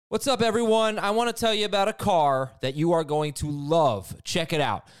What's up, everyone? I want to tell you about a car that you are going to love. Check it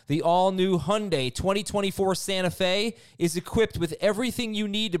out. The all-new Hyundai 2024 Santa Fe is equipped with everything you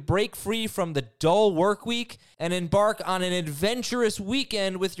need to break free from the dull work week and embark on an adventurous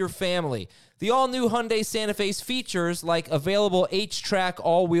weekend with your family. The all-new Hyundai Santa Fe's features like available H-Track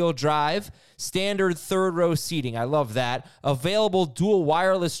all-wheel drive, standard third-row seating, I love that, available dual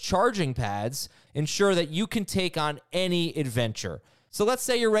wireless charging pads, ensure that you can take on any adventure. So let's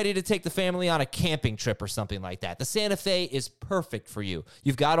say you're ready to take the family on a camping trip or something like that. The Santa Fe is perfect for you.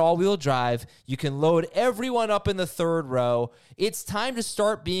 You've got all-wheel drive. You can load everyone up in the third row. It's time to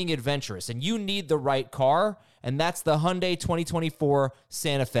start being adventurous, and you need the right car, and that's the Hyundai 2024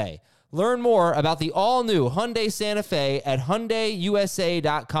 Santa Fe. Learn more about the all-new Hyundai Santa Fe at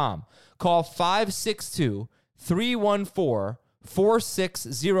HyundaiUSA.com. Call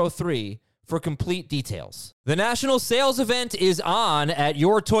 562-314-4603 for complete details. The national sales event is on at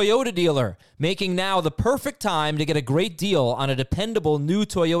your Toyota dealer, making now the perfect time to get a great deal on a dependable new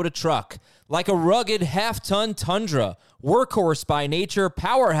Toyota truck. Like a rugged half-ton Tundra, workhorse by nature,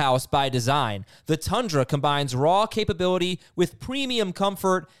 powerhouse by design, the Tundra combines raw capability with premium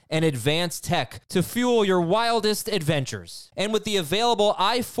comfort and advanced tech to fuel your wildest adventures. And with the available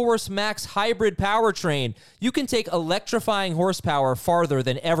iForce Max hybrid powertrain, you can take electrifying horsepower farther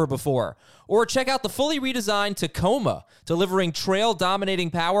than ever before. Or check out the fully redesigned Tacoma, delivering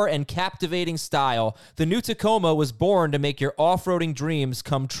trail-dominating power and captivating style. The new Tacoma was born to make your off-roading dreams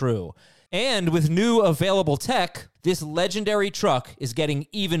come true. And with new available tech, this legendary truck is getting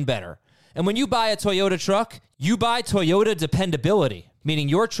even better. And when you buy a Toyota truck, you buy Toyota dependability, meaning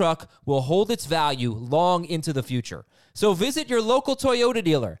your truck will hold its value long into the future. So visit your local Toyota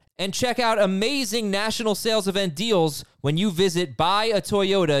dealer and check out amazing national sales event deals when you visit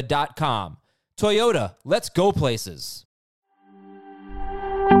buyatoyota.com. Toyota, let's go places.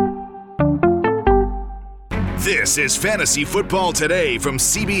 This is Fantasy Football Today from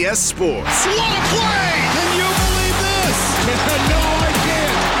CBS Sports. What a play! Can you believe this? No, I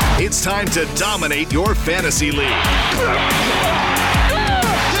can't. It's time to dominate your fantasy league.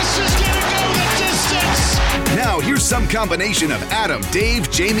 This is gonna go the distance. Now here's some combination of Adam,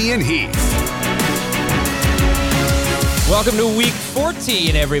 Dave, Jamie, and Heath. Welcome to Week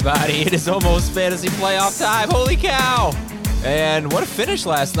 14, everybody. It is almost fantasy playoff time. Holy cow! And what a finish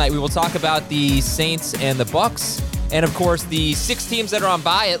last night. We will talk about the Saints and the Bucks. And, of course, the 6 teams that are on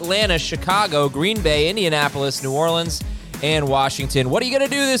bye: Atlanta, Chicago, Green Bay, Indianapolis, New Orleans, and Washington. What are you going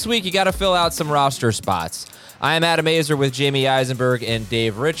to do this week? You got to fill out some roster spots. I am Adam Azer with Jamie Eisenberg and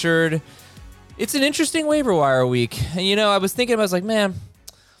Dave Richard. It's an interesting waiver wire week. And, you know, I was like, man,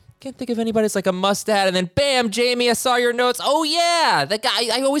 can't think of anybody that's like a must-add. And then, bam, Jamie, I saw your notes. Oh, yeah, the guy,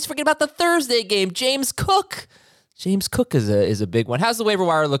 I always forget about the Thursday game, James Cook. James Cook is a big one. How's the waiver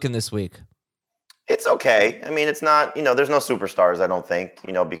wire looking this week? It's okay. I mean, it's not, there's no superstars, I don't think,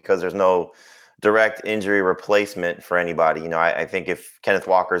 because there's no direct injury replacement for anybody. I think if Kenneth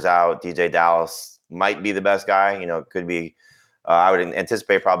Walker's out, DJ Dallas might be the best guy. Could be, I would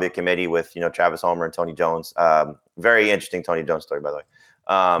anticipate probably a committee with, Travis Homer and Tony Jones. Very interesting Tony Jones story, by the way.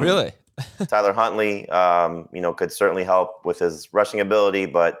 Really? Tyler Huntley, could certainly help with his rushing ability,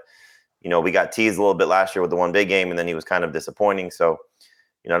 but we got teased a little bit last year with the one big game, and then he was kind of disappointing. So,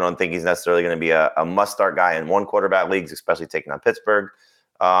 I don't think he's necessarily going to be a must-start guy in one quarterback leagues, especially taking on Pittsburgh.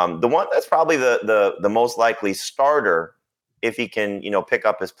 The one that's probably the most likely starter, if he can, pick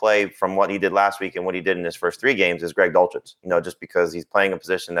up his play from what he did last week and what he did in his first 3 games, is Greg Dulcich. Just because he's playing a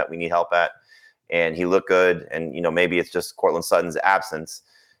position that we need help at, and he looked good, and maybe it's just Cortland Sutton's absence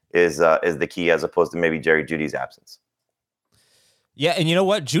is the key, as opposed to maybe Jerry Jeudy's absence. Yeah, and you know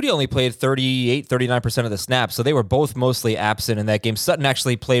what? Jeudy only played 39% of the snaps, so they were both mostly absent in that game. Sutton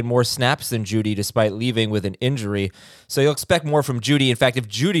actually played more snaps than Jeudy, despite leaving with an injury. So you'll expect more from Jeudy. In fact, if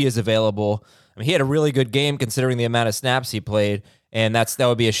Jeudy is available, he had a really good game considering the amount of snaps he played, and that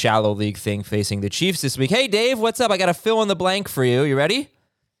would be a shallow league thing facing the Chiefs this week. Hey, Dave, what's up? I got a fill in the blank for you. You ready?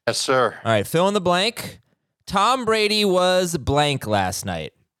 Yes, sir. All right, fill in the blank. Tom Brady was blank last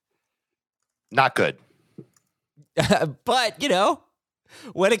night. Not good. But,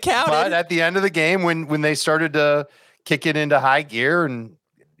 when it counted. But at the end of the game, when they started to kick it into high gear and,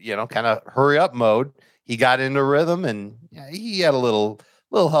 kind of hurry up mode, he got into rhythm, and he had a little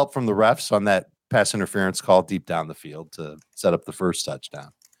help from the refs on that pass interference call deep down the field to set up the first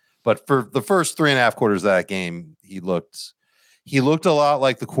touchdown. But for the first 3.5 quarters of that game, he looked a lot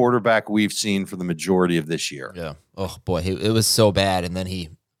like the quarterback we've seen for the majority of this year. Yeah. Oh, boy, it was so bad, and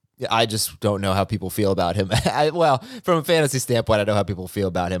then I just don't know how people feel about him. Well, from a fantasy standpoint, I know how people feel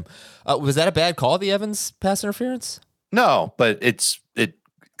about him. Was that a bad call, the Evans pass interference? No, but it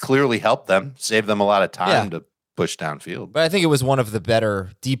clearly helped them, saved them a lot of time to push downfield. But I think it was one of the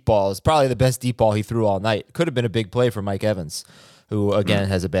better deep balls, probably the best deep ball he threw all night. Could have been a big play for Mike Evans, who, again,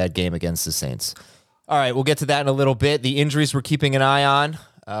 has a bad game against the Saints. All right, we'll get to that in a little bit. The injuries we're keeping an eye on.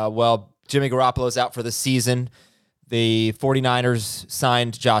 Jimmy Garoppolo's out for the season. The 49ers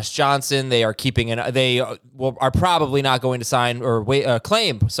signed Josh Johnson. They are are probably not going to sign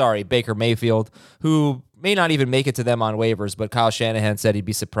claim Baker Mayfield, who may not even make it to them on waivers, but Kyle Shanahan said he'd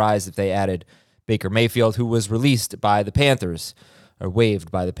be surprised if they added Baker Mayfield, who was released by the Panthers, or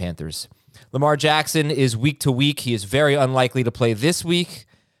waived by the Panthers. Lamar Jackson is week to week. He is very unlikely to play this week.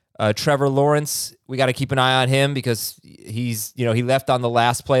 Trevor Lawrence, we got to keep an eye on him because he left on the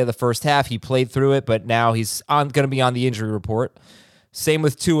last play of the first half. He played through it, but now he's going to be on the injury report. Same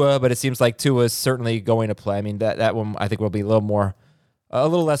with Tua, but it seems like Tua is certainly going to play. I mean, that one I think we'll be a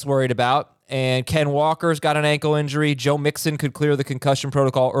little less worried about. And Ken Walker's got an ankle injury. Joe Mixon could clear the concussion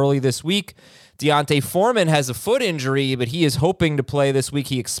protocol early this week. Deontay Foreman has a foot injury, but he is hoping to play this week.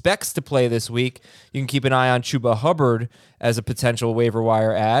 He expects to play this week. You can keep an eye on Chuba Hubbard as a potential waiver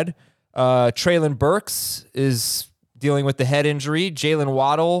wire add. Treylon Burks is dealing with the head injury. Jalen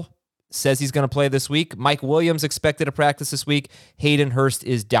Waddle says he's going to play this week. Mike Williams expected to practice this week. Hayden Hurst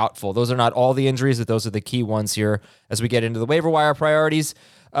is doubtful. Those are not all the injuries, but those are the key ones here as we get into the waiver wire priorities.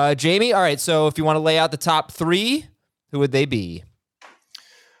 Jamie, all right, so if you want to lay out the top three, who would they be?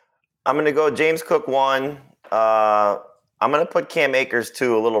 I'm going to go James Cook 1. I'm going to put Cam Akers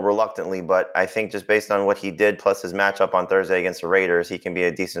 2 a little reluctantly, but I think just based on what he did plus his matchup on Thursday against the Raiders, he can be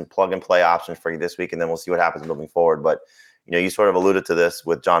a decent plug-and-play option for you this week, and then we'll see what happens moving forward. But, you sort of alluded to this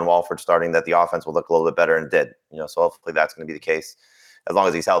with John Walford starting that the offense will look a little bit better, and did. So hopefully that's going to be the case. As long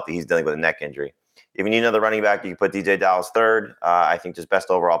as he's healthy, he's dealing with a neck injury. If you need another running back, you can put DJ Dallas third. I think just best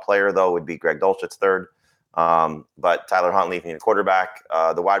overall player, though, would be Greg Dulcich third. But Tyler Huntley, if you need a quarterback,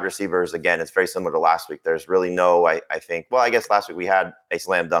 the wide receivers, again, it's very similar to last week. There's really no, I guess last week we had a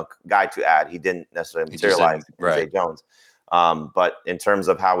slam dunk guy to add. He didn't necessarily materialize, Zay Jones. But in terms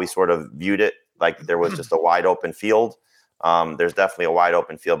of how we sort of viewed it, like there was just a wide open field. There's definitely a wide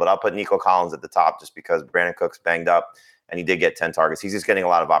open field, but I'll put Nico Collins at the top just because Brandon Cook's banged up and he did get 10 targets. He's just getting a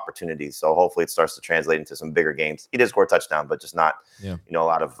lot of opportunities. So hopefully it starts to translate into some bigger games. He did score a touchdown, but just not, a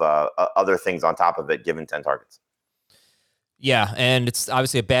lot of other things on top of it, given 10 targets. Yeah, and it's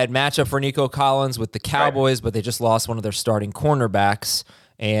obviously a bad matchup for Nico Collins with the Cowboys, but they just lost one of their starting cornerbacks.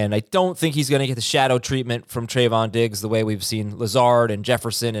 And I don't think he's going to get the shadow treatment from Trayvon Diggs the way we've seen Lazard and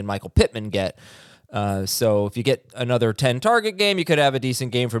Jefferson and Michael Pittman get. So if you get another 10-target game, you could have a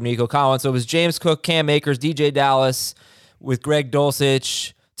decent game from Nico Collins. So it was James Cook, Cam Akers, DJ Dallas with Greg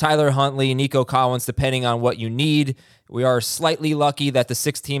Dulcich, Tyler Huntley, Nico Collins, depending on what you need. We are slightly lucky that the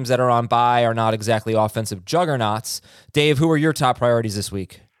 6 teams that are on bye are not exactly offensive juggernauts. Dave, who are your top priorities this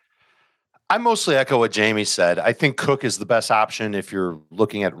week? I mostly echo what Jamie said. I think Cook is the best option if you're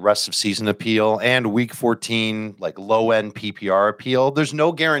looking at rest of season appeal and week 14, like low end PPR appeal. There's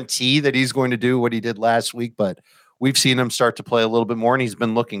no guarantee that he's going to do what he did last week, but we've seen him start to play a little bit more and he's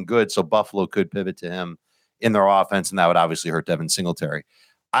been looking good. So Buffalo could pivot to him in their offense, and that would obviously hurt Devin Singletary.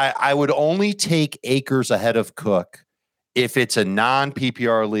 I would only take Akers ahead of Cook if it's a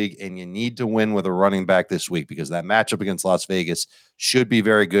non-PPR league and you need to win with a running back this week, because that matchup against Las Vegas should be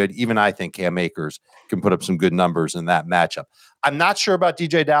very good. Even I think Cam Akers can put up some good numbers in that matchup. I'm not sure about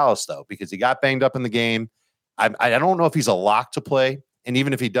DJ Dallas, though, because he got banged up in the game. I don't know if he's a lock to play. And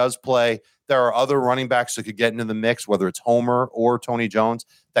even if he does play, there are other running backs that could get into the mix, whether it's Homer or Tony Jones,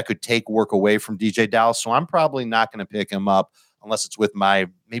 that could take work away from DJ Dallas. So I'm probably not going to pick him up unless it's with my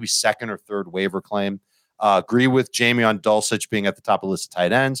maybe second or third waiver claim. Agree with Jamie on Dulcich being at the top of the list of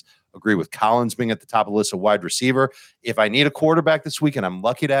tight ends. Agree with Collins being at the top of the list of wide receiver. If I need a quarterback this week and I'm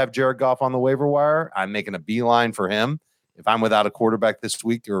lucky to have Jared Goff on the waiver wire, I'm making a beeline for him. If I'm without a quarterback this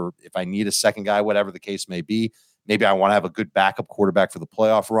week, or if I need a second guy, whatever the case may be, maybe I want to have a good backup quarterback for the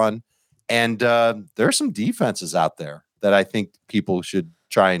playoff run. And there are some defenses out there that I think people should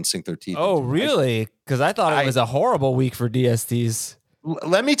try and sink their teeth into. Oh, really? Because I thought it was a horrible week for DSTs.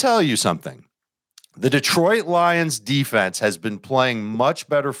 Let me tell you something. The Detroit Lions defense has been playing much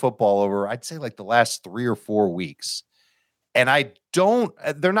better football over, I'd say, like the last 3 or 4 weeks. And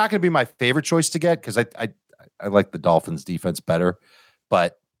they're not going to be my favorite choice to get because I like the Dolphins defense better.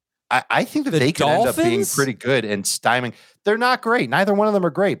 But I think that they could end up being pretty good and stymieing. They're not great. Neither one of them are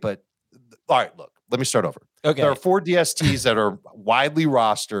great. But all right, look, let me start over. Okay. There are 4 DSTs that are widely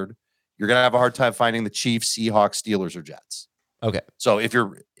rostered. You're going to have a hard time finding the Chiefs, Seahawks, Steelers, or Jets. Okay. So if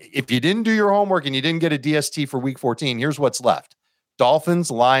you didn't do your homework and you didn't get a DST for week 14, here's what's left.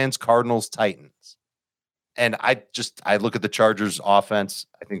 Dolphins, Lions, Cardinals, Titans. And I look at the Chargers offense.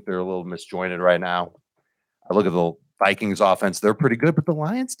 I think they're a little misjointed right now. I look at the Vikings offense. They're pretty good, but the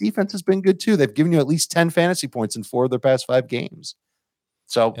Lions defense has been good too. They've given you at least 10 fantasy points in 4 of their past 5 games.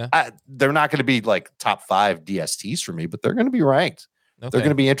 So they're not going to be like top 5 DSTs for me, but they're going to be ranked. Okay. They're going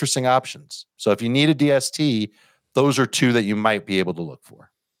to be interesting options. So if you need a DST, those are 2 that you might be able to look for.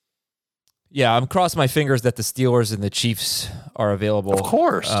 Yeah, I'm crossing my fingers that the Steelers and the Chiefs are available. Of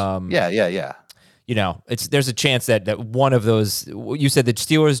course. Yeah. You know, there's a chance that one of those. You said the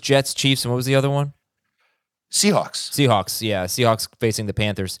Steelers, Jets, Chiefs, and what was the other one? Seahawks. Yeah, Seahawks facing the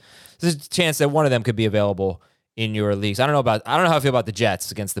Panthers. There's a chance that one of them could be available in your leagues. I don't know how I feel about the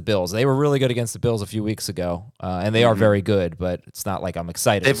Jets against the Bills. They were really good against the Bills a few weeks ago, and they are very good. But it's not like I'm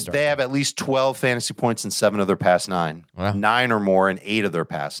excited. They have at least 12 fantasy points in 7 of their past 9, 9 or more in 8 of their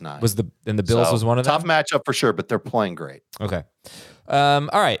past 9. The Bills was one of them. Tough matchup for sure, but they're playing great. Okay. All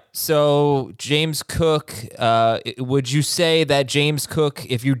right. So James Cook, would you say that James Cook,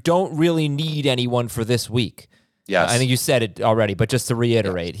 if you don't really need anyone for this week? Yes. I think you said it already, but just to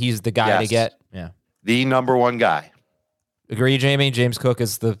reiterate, he's the guy to get. Yeah. The number 1 guy. Agree, Jamie? James Cook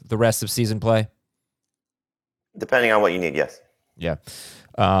is the rest of season play? Depending on what you need, yes. Yeah.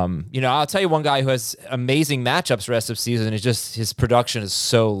 I'll tell you one guy who has amazing matchups rest of season is just his production is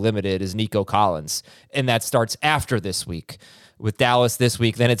so limited is Nico Collins. And that starts after this week. With Dallas this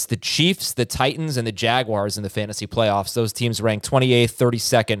week, then it's the Chiefs, the Titans, and the Jaguars in the fantasy playoffs. Those teams ranked 28th,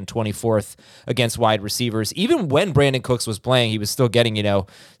 32nd, and 24th against wide receivers. Even when Brandon Cooks was playing, he was still getting,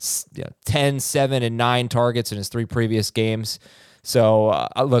 10, 7, and 9 targets in his 3 previous games. So,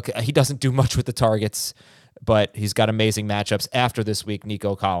 look, he doesn't do much with the targets, but he's got amazing matchups after this week,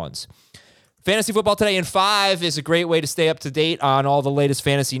 Nico Collins. Fantasy Football Today in 5 is a great way to stay up to date on all the latest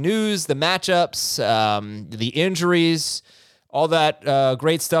fantasy news, the matchups, the injuries, all that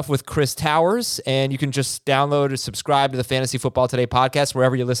great stuff with Chris Towers, and you can just download or subscribe to the Fantasy Football Today podcast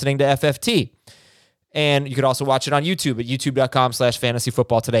wherever you're listening to FFT. And you could also watch it on YouTube at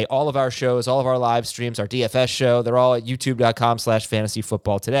youtube.com/fantasyfootballtoday. All of our shows, all of our live streams, our DFS show, they're all at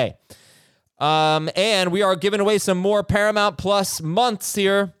youtube.com/fantasyfootballtoday. And we are giving away some more Paramount Plus months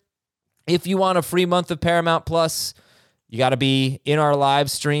here. If you want a free month of Paramount Plus, you got to be in our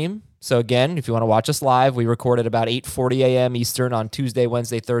live stream. So again, if you want to watch us live, we record at about 8:40 a.m. Eastern on Tuesday,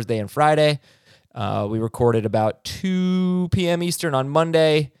 Wednesday, Thursday, and Friday. We recorded about 2 p.m. Eastern on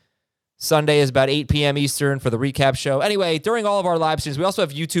Monday. Sunday is about 8 p.m. Eastern for the recap show. Anyway, during all of our live streams, we also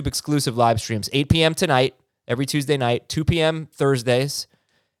have YouTube exclusive live streams. 8 p.m. tonight, every Tuesday night, 2 p.m. Thursdays,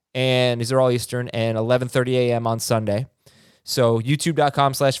 and these are all Eastern, and 11:30 a.m. on Sunday. So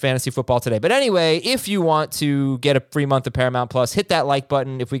youtube.com/fantasyfootballtoday. But anyway, if you want to get a free month of Paramount Plus, hit that like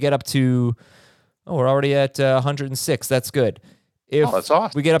button. If we get up to, we're already at 106. That's good. If that's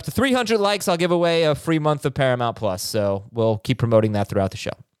awesome. We get up to 300 likes, I'll give away a free month of Paramount Plus. So we'll keep promoting that throughout the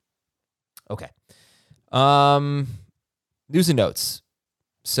show. Okay. News and notes.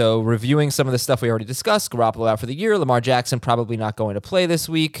 So reviewing some of the stuff we already discussed. Garoppolo out for the year. Lamar Jackson probably not going to play this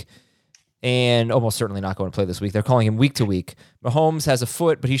week. And almost certainly not going to play this week. They're calling him week to week. Mahomes has a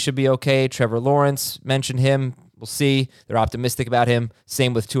foot, but he should be okay. Trevor Lawrence, mentioned him. We'll see. They're optimistic about him.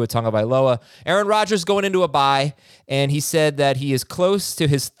 Same with Tua Tagovailoa. Aaron Rodgers going into a bye, and he said that he is close to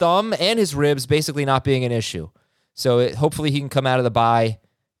his thumb and his ribs basically not being an issue. So hopefully he can come out of the bye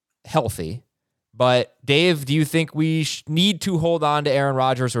healthy. But Dave, do you think we need to hold on to Aaron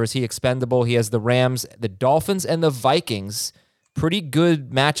Rodgers, or is he expendable? He has the Rams, the Dolphins, and the Vikings. Pretty good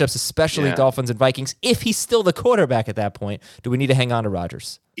matchups, especially Dolphins and Vikings. If he's still the quarterback at that point, do we need to hang on to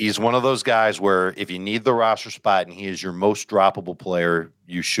Rodgers? He's one of those guys where if you need the roster spot and he is your most droppable player,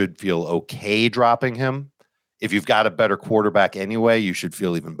 you should feel okay dropping him. If you've got a better quarterback anyway, you should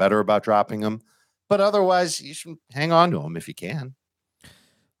feel even better about dropping him. But otherwise, you should hang on to him if you can.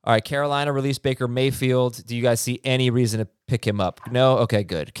 All right, Carolina released Baker Mayfield. Do you guys see any reason to pick him up? No? Okay,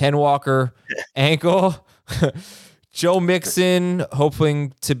 good. Ken Walker, ankle. Joe Mixon,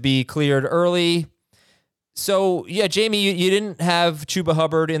 hoping to be cleared early. So, yeah, Jamie, you didn't have Chuba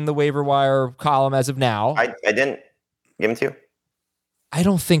Hubbard in the waiver wire column as of now. I didn't give him to you? I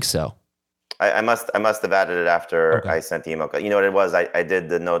don't think so. I must have added it after I sent the email. You know what it was? I did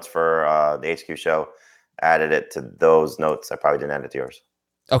the notes for the HQ show, added it to those notes. I probably didn't add it to yours.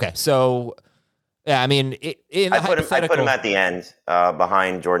 Okay, so... Yeah, I mean, I put him at the end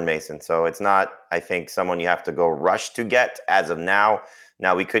behind Jordan Mason. So it's not, I think, someone you have to go rush to get as of now.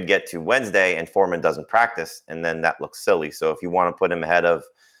 Now we could get to Wednesday and Foreman doesn't practice, and then that looks silly. So if you want to put him ahead of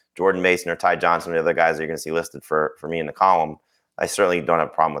Jordan Mason or Ty Johnson, or the other guys that you're going to see listed for me in the column, I certainly don't have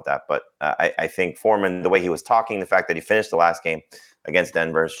a problem with that. But I think Foreman, the way he was talking, the fact that he finished the last game against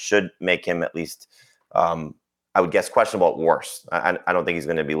Denver should make him at least I would guess questionable at worst. I don't think he's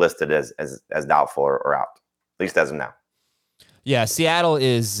going to be listed as doubtful or out, at least as of now. Yeah, Seattle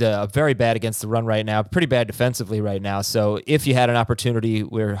is very bad against the run right now, pretty bad defensively right now. So if you had an opportunity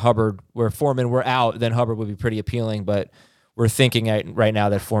where Foreman were out, then Hubbard would be pretty appealing. But we're thinking right now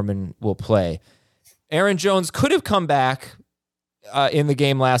that Foreman will play. Aaron Jones could have come back in the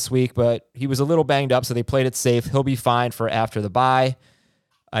game last week, but he was a little banged up, so they played it safe. He'll be fine for after the bye.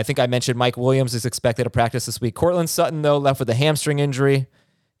 I think I mentioned Mike Williams is expected to practice this week. Cortland Sutton, though, left with a hamstring injury,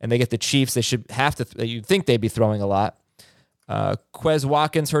 and they get the Chiefs. They should have to. You'd think they'd be throwing a lot. Quez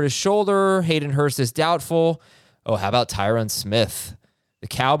Watkins hurt his shoulder. Hayden Hurst is doubtful. Oh, how about Tyron Smith? The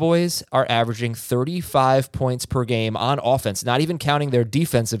Cowboys are averaging 35 points per game on offense, not even counting their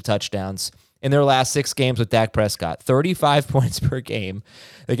defensive touchdowns in their last 6 games with Dak Prescott. 35 points per game.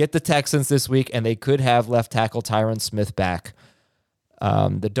 They get the Texans this week, and they could have left tackle Tyron Smith back.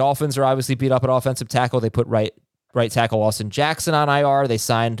 The Dolphins are obviously beat up at offensive tackle. They put right tackle Austin Jackson on IR. They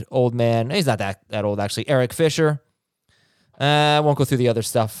signed old man. He's not that old, actually. Eric Fisher. I won't go through the other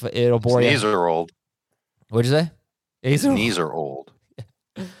stuff. It'll bore you. His knees are old. What'd you say? His knees are old.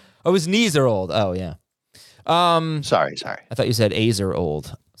 Oh, his knees are old. Oh, yeah. Sorry. I thought you said Azer old.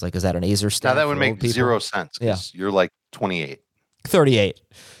 I was like, is that an Azer stat? Now that would make 0 sense. Yeah. You're like 28. 38.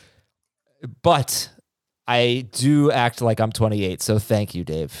 But I do act like I'm 28, so thank you,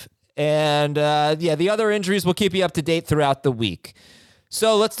 Dave. And the other injuries will keep you up to date throughout the week.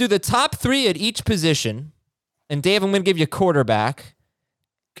 So let's do the top 3 at each position. And Dave, I'm going to give you a quarterback.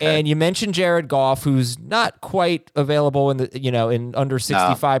 Okay. And you mentioned Jared Goff, who's not quite available in under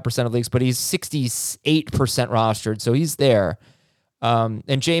 65% of leagues, but he's 68% rostered, so he's there.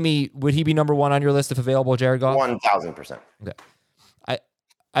 And Jamie, would he be number 1 on your list if available, Jared Goff? 1,000%. Okay.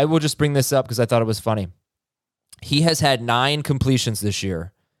 I will just bring this up because I thought it was funny. He has had 9 completions this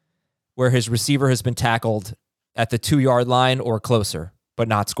year where his receiver has been tackled at the 2-yard line or closer, but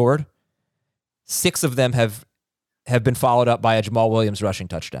not scored. 6 of them have been followed up by a Jamal Williams rushing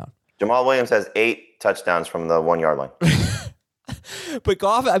touchdown. Jamal Williams has 8 touchdowns from the 1-yard line. But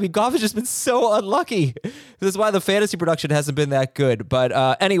Goff has just been so unlucky. This is why the fantasy production hasn't been that good.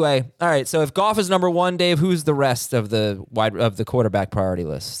 But anyway, all right. So if Goff is number 1, Dave, who's the rest of the quarterback priority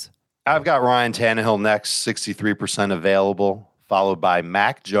list? I've got Ryan Tannehill next, 63% available, followed by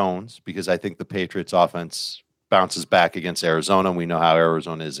Mac Jones, because I think the Patriots offense bounces back against Arizona. And we know how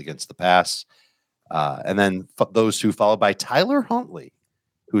Arizona is against the pass. And then those 2 followed by Tyler Huntley,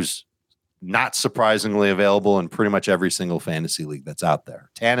 who's not surprisingly available in pretty much every single fantasy league that's out there.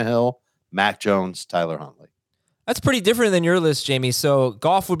 Tannehill, Mac Jones, Tyler Huntley. That's pretty different than your list, Jamie. So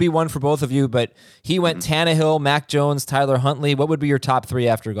Goff would be one for both of you, but he went Tannehill, Mac Jones, Tyler Huntley. What would be your top 3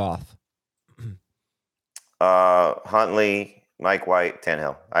 after Goff? Huntley, Mike White,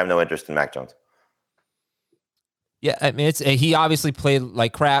 Tannehill. I have no interest in Mac Jones. Yeah, I mean, he obviously played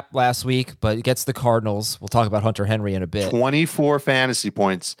like crap last week, but he gets the Cardinals. We'll talk about Hunter Henry in a bit. 24 fantasy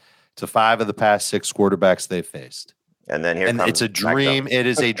points to 5 of the past 6 quarterbacks they've faced. And then it's a dream. It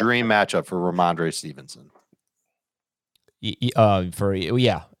is a dream matchup for Ramondre Stevenson.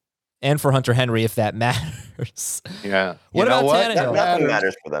 And for Hunter Henry, if that matters. Yeah. What about Tannehill? Nothing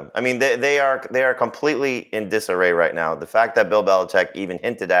matters for them. I mean, they are completely in disarray right now. The fact that Bill Belichick even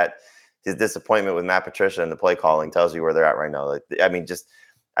hinted at his disappointment with Matt Patricia and the play calling tells you where they're at right now.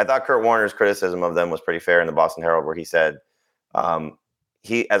 I thought Kurt Warner's criticism of them was pretty fair in the Boston Herald, where he said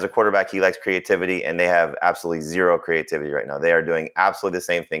he, as a quarterback, he likes creativity, and they have absolutely 0 creativity right now. They are doing absolutely the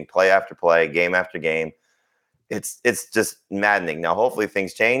same thing, play after play, game after game. It's just maddening. Now, hopefully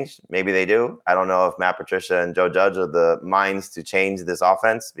things change. Maybe they do. I don't know if Matt Patricia and Joe Judge are the minds to change this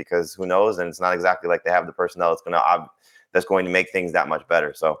offense, because who knows? And it's not exactly like they have the personnel that's going to make things that much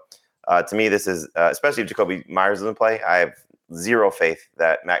better. So to me, this is, especially if Jacoby Myers doesn't play, I have 0 faith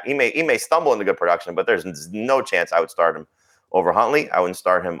that Mac, he may stumble into good production, but there's no chance I would start him over Huntley. I wouldn't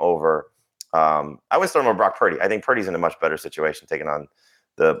start him over Brock Purdy. I think Purdy's in a much better situation taking on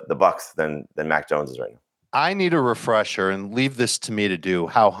the Bucs than Mac Jones is right now. I need a refresher, and leave this to me to do,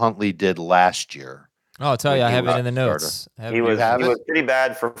 how Huntley did last year. Oh, I'll tell you, I have it in the notes. He was pretty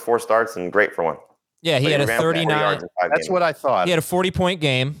bad for 4 starts and great for 1. Yeah, he had a 39. That's what I thought. He had a 40-point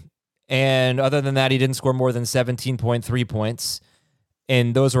game, and other than that, he didn't score more than 17.3 points.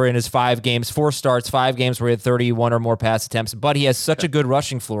 And those were in his 5 games, 4 starts, 5 games where he had 31 or more pass attempts. But he has such a good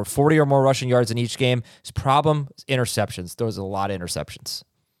rushing floor, 40 or more rushing yards in each game. His problem is interceptions. There was a lot of interceptions.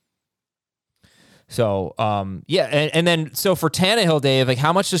 So, and then for Tannehill, Dave, like,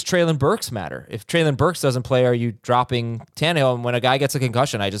 how much does Treylon Burks matter? If Treylon Burks doesn't play, are you dropping Tannehill? And when a guy gets a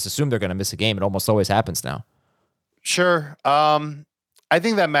concussion, I just assume they're going to miss a game. It almost always happens now. Sure. I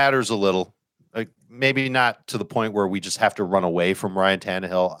think that matters a little. maybe not to the point where we just have to run away from Ryan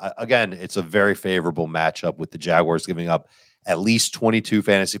Tannehill. Again, it's a very favorable matchup with the Jaguars giving up at least 22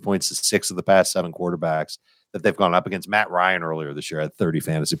 fantasy points to 6 of the past 7 quarterbacks that they've gone up against. Matt Ryan earlier this year had 30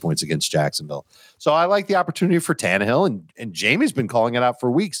 fantasy points against Jacksonville. So I like the opportunity for Tannehill, and Jamie's been calling it out for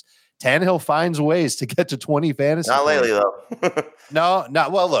weeks. Tannehill finds ways to get to 20 fantasy Not points. lately, though. No,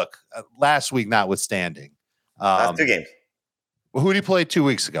 not well. Look, last week notwithstanding. Last 2 games. Who did he play 2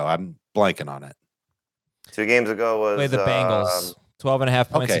 weeks ago? I'm blanking on it. 2 games ago was Play the Bengals. 12.5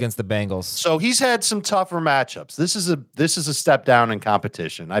 points against the Bengals. So he's had some tougher matchups. This is a step down in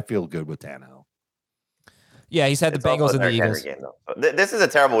competition. I feel good with Tannehill. Yeah, he's had the Bengals and the Eagles. Game, this is a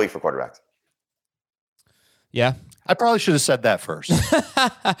terrible week for quarterbacks. Yeah. I probably should have said that first.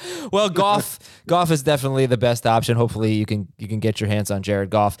 Well, Goff is definitely the best option. Hopefully you can get your hands on Jared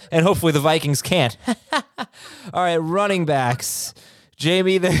Goff, and hopefully the Vikings can't. All right, running backs.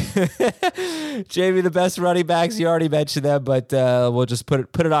 Jamie, the best running backs. You already mentioned them, but we'll just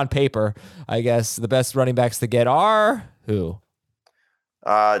put it on paper. I guess the best running backs to get are who?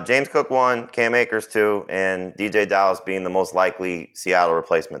 James Cook 1, Cam Akers 2, and DJ Dallas being the most likely Seattle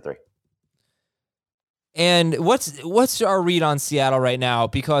replacement 3. And what's our read on Seattle right now?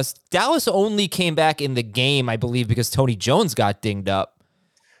 Because Dallas only came back in the game, I believe, because Tony Jones got dinged up.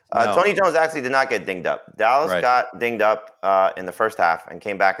 No. Tony Jones actually did not get dinged up. Dallas got dinged up in the first half and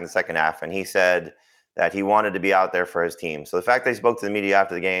came back in the second half, and he said that he wanted to be out there for his team. So the fact that he spoke to the media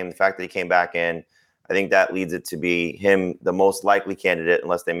after the game, the fact that he came back in, I think that leads it to be him the most likely candidate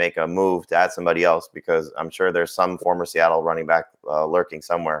unless they make a move to add somebody else, because I'm sure there's some former Seattle running back lurking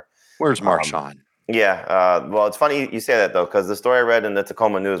somewhere. Where's Marshawn? Yeah. Well, it's funny you say that, though, because the story I read in the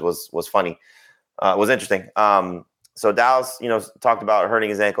Tacoma News was funny. Was interesting. So Dallas, talked about hurting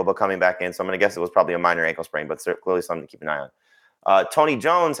his ankle but coming back in. So I'm going to guess it was probably a minor ankle sprain, but clearly something to keep an eye on. Tony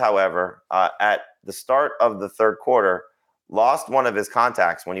Jones, however, at the start of the third quarter, lost one of his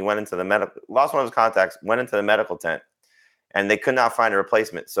contacts when he went into the medical tent, and they could not find a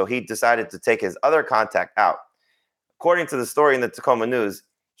replacement. So he decided to take his other contact out. According to the story in the Tacoma News,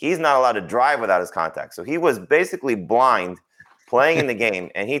 he's not allowed to drive without his contact. So he was basically blind playing in the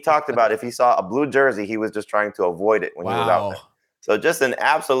game. And he talked about if he saw a blue jersey, he was just trying to avoid it when he was out there. So just an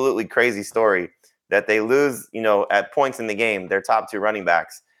absolutely crazy story that they lose, at points in the game, their top 2 running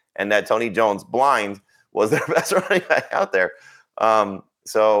backs, and that Tony Jones, blind, was their best running back out there.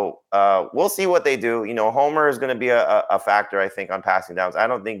 So we'll see what they do. Homer is going to be a factor, I think, on passing downs. I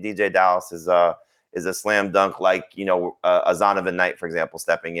don't think DJ Dallas is a slam dunk like, a Zonovan Knight, for example,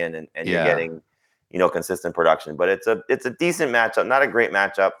 stepping in and you're getting, consistent production. But it's a decent matchup, not a great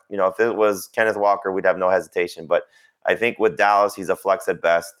matchup. If it was Kenneth Walker, we'd have no hesitation. But I think with Dallas, he's a flex at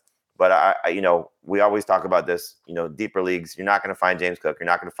best. But we always talk about this, deeper leagues. You're not going to find James Cook. You're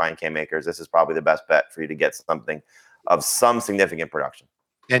not going to find Cam Akers. This is probably the best bet for you to get something of some significant production.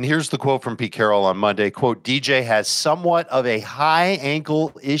 And here's the quote from Pete Carroll on Monday. Quote, DJ has somewhat of a high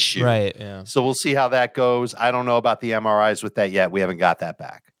ankle issue. Right. Yeah. So we'll see how that goes. I don't know about the MRIs with that yet. We haven't got that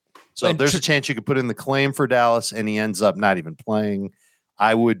back. So there's a chance you could put in the claim for Dallas and he ends up not even playing.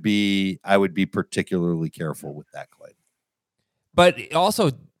 I would be particularly careful with that claim. But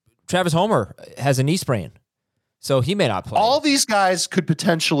also, Travis Homer has a knee sprain, so he may not play. All these guys could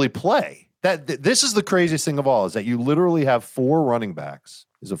potentially play. This is the craziest thing of all, is that you literally have 4 running backs.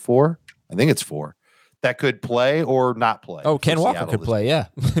 Is it 4? I think it's 4 that could play or not play. Oh, Ken Walker could play. Yeah,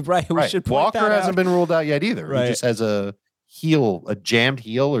 right. We should point Walker that hasn't out. been ruled out yet either. Right. He just has a jammed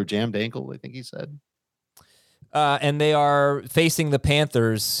heel or jammed ankle, I think he said. And they are facing the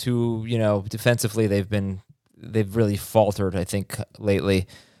Panthers, who, defensively they've really faltered, I think, lately.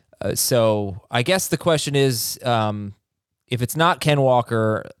 So I guess the question is, if it's not Ken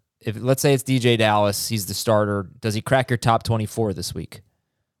Walker, let's say it's DJ Dallas, he's the starter, does he crack your top 24 this week?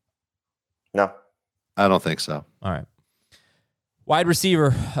 No. I don't think so. All right. Wide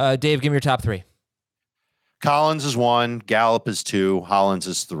receiver, Dave, give me your top 3. Collins is 1, Gallup is 2, Hollins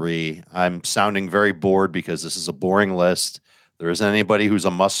is 3. I'm sounding very bored because this is a boring list. There isn't anybody who's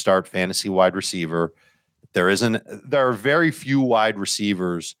a must-start fantasy wide receiver. There are very few wide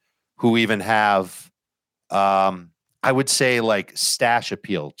receivers who even have, I would say, like, stash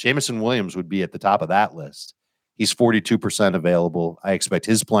appeal. Jameson Williams would be at the top of that list. He's 42% available. I expect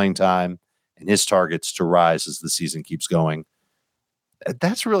his playing time and his targets to rise as the season keeps going.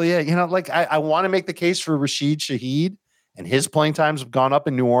 That's really it. I want to make the case for Rashid Shaheed, and his playing times have gone up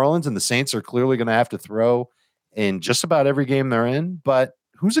in New Orleans, and the Saints are clearly going to have to throw in just about every game they're in. But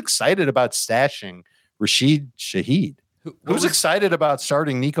who's excited about stashing Rashid Shaheed? Who's excited about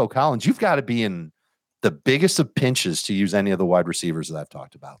starting Nico Collins? You've got to be in the biggest of pinches to use any of the wide receivers that I've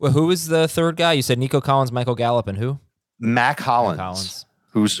talked about. Well, who was the third guy? You said Nico Collins, Michael Gallup, and who? Mac Hollins.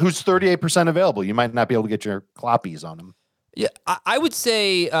 Who's 38% available. You might not be able to get your cloppies on him. Yeah, I would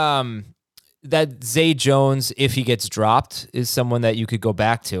say that Zay Jones, if he gets dropped, is someone that you could go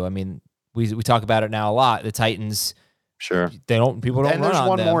back to. I mean, we talk about it now a lot. The Titans, sure, people don't. And run there's on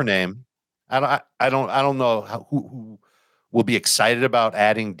one them. more name. I don't know who will be excited about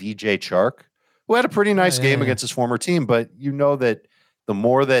adding DJ Chark, who had a pretty nice game against his former team. But you know that the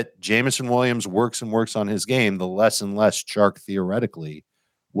more that Jameson Williams works on his game, the less and less Chark theoretically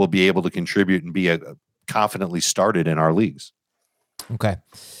will be able to contribute and be confidently started in our leagues. Okay.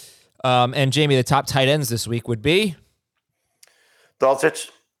 And Jamie, the top tight ends this week would be Dulcich.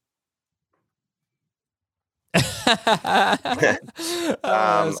 I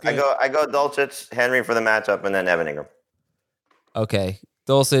go Dulcich, Henry for the matchup, and then Evan Ingram. Okay.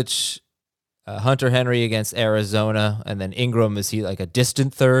 Dulcich, Hunter Henry against Arizona, and then Ingram, is he like a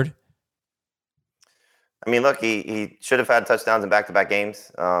distant third? I mean, look, he should have had touchdowns in back-to-back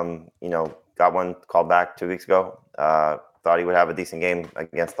games. Got one called back 2 weeks ago. Thought he would have a decent game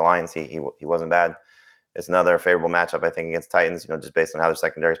against the Lions. He wasn't bad. It's another favorable matchup, I think, against Titans, just based on how their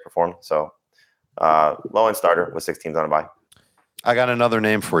secondaries performed. So low-end starter with 6 teams on a bye. I got another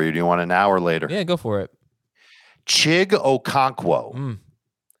name for you. Do you want it now or later? Yeah, go for it. Chig Okonkwo,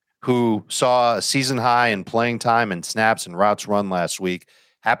 who saw a season high in playing time and snaps and routes run last week,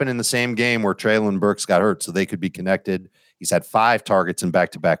 happened in the same game where Treylon Burks got hurt, so they could be connected. He's had 5 targets in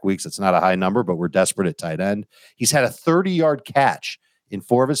back-to-back weeks. It's not a high number, but we're desperate at tight end. He's had a 30-yard catch in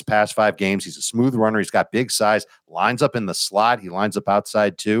 4 of his past 5 games. He's a smooth runner. He's got big size, lines up in the slot. He lines up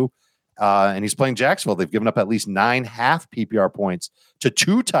outside too. And he's playing Jacksonville. They've given up at least 9 half PPR points to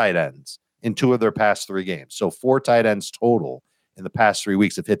 2 tight ends in 2 of their past 3 games. So 4 tight ends total in the past 3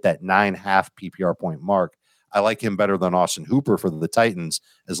 weeks have hit that 9 half PPR point mark. I like him better than Austin Hooper for the Titans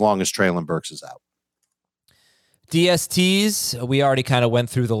as long as Treylon Burks is out. DSTs, we already kind of went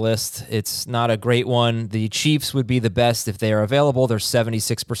through the list. It's not a great one. The Chiefs would be the best if they are available. They're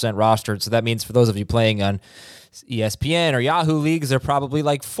 76% rostered. So that means for those of you playing on ESPN or Yahoo leagues, they're probably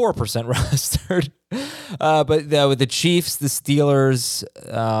like 4% rostered. But with the Chiefs, the Steelers,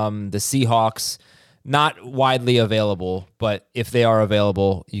 the Seahawks, not widely available. But if they are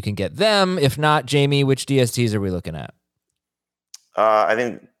available, you can get them. If not, Jamie, which DSTs are we looking at? I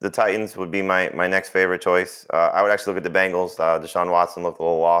think the Titans would be my next favorite choice. I would actually look at the Bengals. Deshaun Watson looked a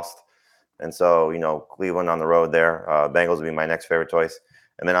little lost. And so, Cleveland on the road there. Bengals would be my next favorite choice.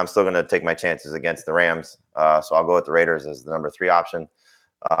 And then I'm still going to take my chances against the Rams. So I'll go with the Raiders as the number 3 option.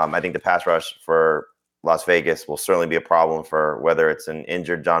 I think the pass rush for Las Vegas will certainly be a problem for whether it's an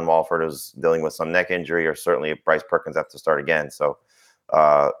injured John Walford who's dealing with some neck injury or certainly Bryce Perkins have to start again. So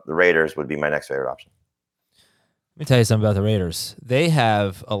the Raiders would be my next favorite option. Let me tell you something about the Raiders. They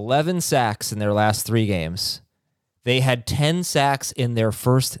have 11 sacks in their last 3 games. They had 10 sacks in their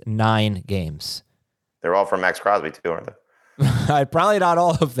first 9 games. They're all from Max Crosby too, aren't they? Probably not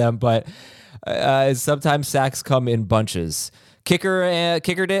all of them, but sometimes sacks come in bunches. Kicker,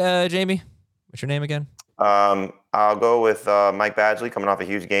 Jamie? What's your name again? I'll go with Mike Badgley coming off a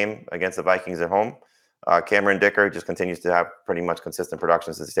huge game against the Vikings at home. Cameron Dicker just continues to have pretty much consistent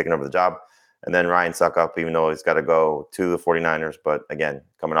production since he's taken over the job. And then Ryan Suckup, even though he's got to go to the 49ers. But again,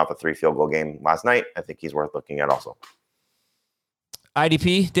 coming off a 3 field goal game last night, I think he's worth looking at also.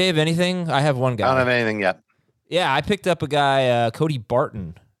 IDP, Dave, anything? I have one guy. I don't have anything yet. Yeah, I picked up a guy, Cody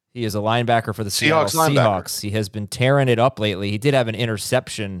Barton. He is a linebacker for the Seattle Seahawks. He has been tearing it up lately. He did have an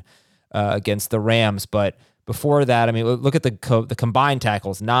interception against the Rams, but before that, I mean, look at the combined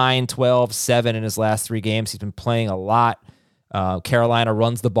tackles, 9, 12, 7 in his last 3 games. He's been playing a lot. Carolina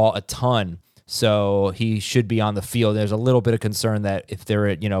runs the ball a ton, so he should be on the field. There's a little bit of concern that if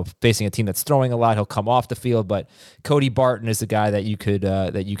they're facing a team that's throwing a lot, he'll come off the field. But Cody Barton is the guy that you could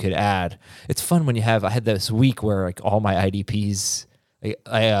add. It's fun when I had this week where like all my IDPs.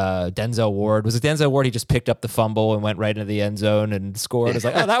 Denzel Ward. Was it Denzel Ward? He just picked up the fumble and went right into the end zone and scored. It's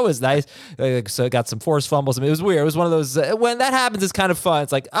like, oh, that was nice. So got some forced fumbles. I mean, it was weird. It was one of those, when that happens, it's kind of fun.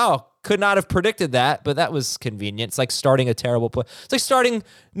 It's like, oh, could not have predicted that, but that was convenient. It's like starting a terrible play. It's like starting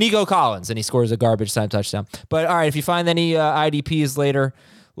Nico Collins and he scores a garbage time touchdown. But all right, if you find any IDPs later,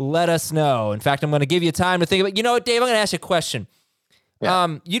 let us know. In fact, I'm going to give you time to think about, you know what, Dave, I'm going to ask you a question.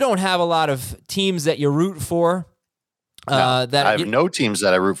 Yeah. You don't have a lot of teams that you root for. I have no teams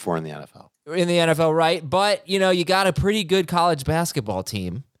that I root for in the NFL. In the NFL, right? But, you got a pretty good college basketball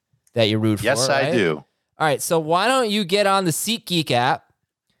team that you root for. Yes, right? I do. All right, so why don't you get on the SeatGeek app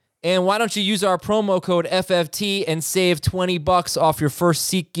And why don't you use our promo code FFT and save $20 off your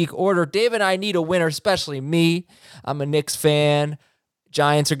first SeatGeek order? Dave and I need a winner, especially me. I'm a Knicks fan.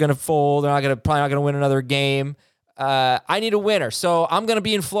 Giants are going to fold. They're probably not going to win another game. I need a winner. So I'm going to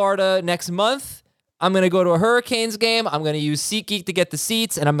be in Florida next month. I'm going to go to a Hurricanes game. I'm going to use SeatGeek to get the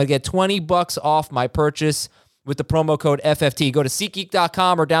seats, and I'm going to get $20 off my purchase with the promo code FFT. Go to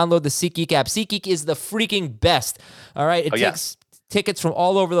SeatGeek.com or download the SeatGeek app. SeatGeek is the freaking best. All right? It takes tickets from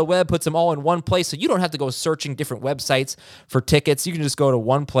all over the web, puts them all in one place, so you don't have to go searching different websites for tickets. You can just go to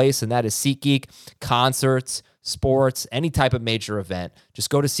one place, and that is SeatGeek. Concerts, sports, any type of major event. Just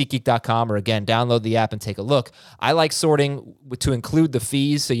go to SeatGeek.com or, again, download the app and take a look. I like sorting to include the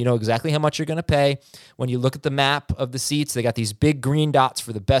fees so you know exactly how much you're going to pay. When you look at the map of the seats, they got these big green dots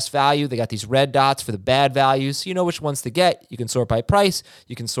for the best value. They got these red dots for the bad values. So you know which ones to get. You can sort by price.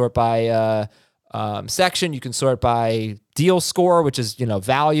 You can sort by section. You can sort by deal score, which is,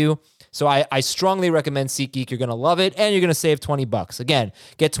 value. So I strongly recommend SeatGeek. You're going to love it, and you're going to save $20. Again,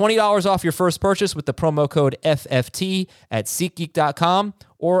 get $20 off your first purchase with the promo code FFT at SeatGeek.com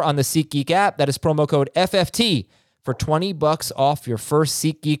or on the SeatGeek app. That is promo code FFT for $20 off your first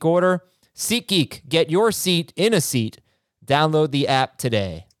SeatGeek order. SeatGeek, get your seat in a seat. Download the app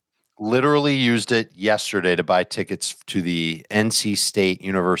today. Literally used it yesterday to buy tickets to the NC State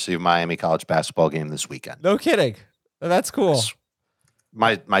University of Miami college basketball game this weekend. No kidding. That's cool.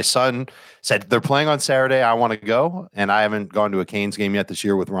 My son said they're playing on Saturday. I want to go, and I haven't gone to a Canes game yet this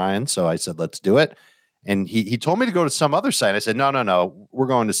year with Ryan. So I said, let's do it. And he told me to go to some other site. I said, no, we're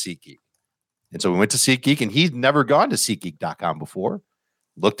going to SeatGeek. And so we went to SeatGeek, and he'd never gone to SeatGeek.com before.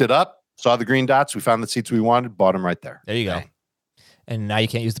 Looked it up, saw the green dots. We found the seats we wanted, bought them right there. There you go. And now you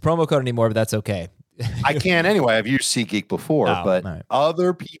can't use the promo code anymore, but that's okay. I can anyway. I've used SeatGeek before, but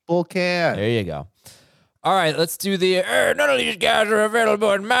other people can. There you go. All right, let's do the none of these guys are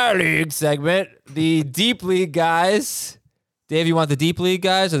available in my league segment. The deep league guys. Dave, you want the deep league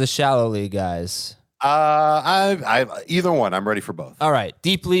guys or the shallow league guys? I either one. I'm ready for both. All right,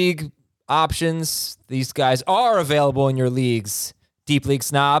 deep league options. These guys are available in your leagues. Deep league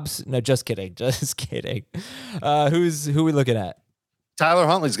snobs. No, just kidding. Just kidding. Who are we looking at? Tyler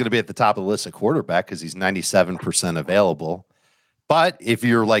Huntley's going to be at the top of the list at quarterback because he's 97% available. But if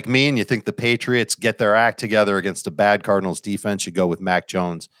you're like me and you think the Patriots get their act together against a bad Cardinals defense, you go with Mac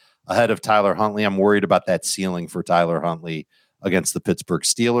Jones ahead of Tyler Huntley. I'm worried about that ceiling for Tyler Huntley against the Pittsburgh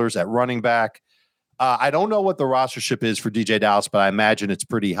Steelers at running back. I don't know what the rostership is for DJ Dallas, but I imagine it's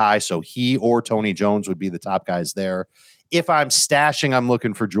pretty high. So he or Tony Jones would be the top guys there. If I'm stashing, I'm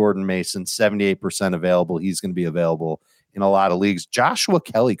looking for Jordan Mason, 78% available. He's going to be available in a lot of leagues. Joshua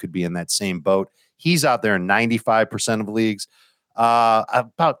Kelly could be in that same boat. He's out there in 95% of leagues.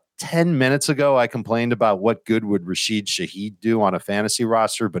 About 10 minutes ago, I complained about what good would Rashid Shaheed do on a fantasy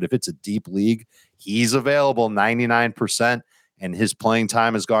roster, but if it's a deep league, he's available 99%, and his playing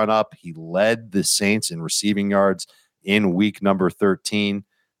time has gone up. He led the Saints in receiving yards in week number 13.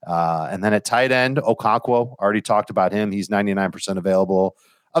 And then at tight end, Okonkwo, already talked about him. He's 99% available.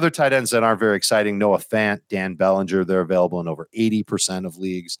 Other tight ends that aren't very exciting, Noah Fant, Dan Bellinger, they're available in over 80% of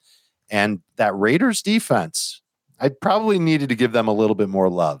leagues. And that Raiders defense, I probably needed to give them a little bit more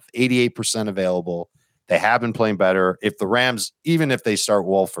love. 88% available. They have been playing better. If the Rams, even if they start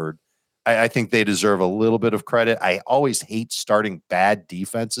Wolford, I think they deserve a little bit of credit. I always hate starting bad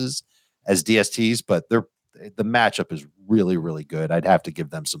defenses as DSTs, but the matchup is really, really good. I'd have to give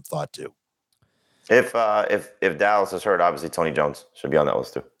them some thought too. If Dallas is hurt, obviously Tony Jones should be on that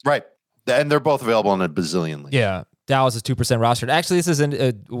list too. Right. And they're both available in a bazillion leagues. Yeah. Dallas is 2% rostered. Actually, this is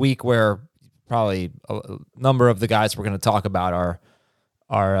a week where probably a number of the guys we're going to talk about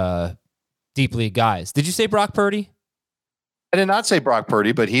are deep league guys. Did you say Brock Purdy? I did not say Brock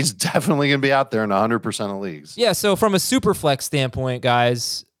Purdy, but he's definitely going to be out there in 100% of leagues. Yeah, so from a super flex standpoint,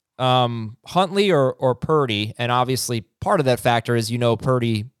 guys, Huntley or Purdy, and obviously part of that factor is,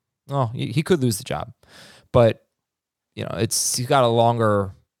 Purdy, he could lose the job. But, he's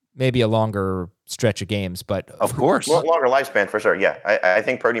got maybe a longer stretch of games, but of course, longer lifespan for sure. Yeah, I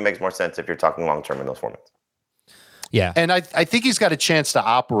think Purdy makes more sense if you're talking long term in those formats. Yeah, and I think he's got a chance to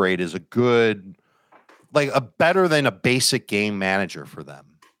operate as a good, better than a basic game manager for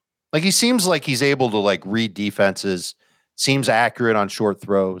them. Like he seems like he's able to read defenses, seems accurate on short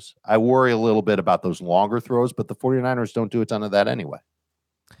throws. I worry a little bit about those longer throws, but the 49ers don't do a ton of that anyway.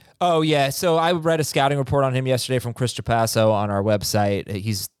 Oh, yeah. So I read a scouting report on him yesterday from Chris Trapasso on our website.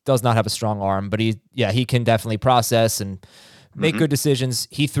 He does not have a strong arm, but he can definitely process and make good decisions.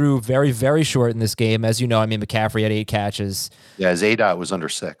 He threw very, very short in this game. As you know, I mean, McCaffrey had 8 catches. Yeah, his ADOT was under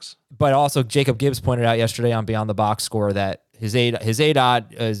 6. But also, Jacob Gibbs pointed out yesterday on Beyond the Box Score that his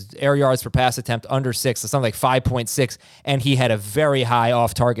ADOT, his air yards per pass attempt under 6, so something like 5.6, and he had a very high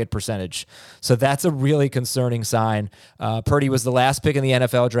off-target percentage. So that's a really concerning sign. Purdy was the last pick in the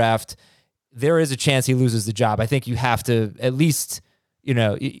NFL draft. There is a chance he loses the job. I think you have to at least,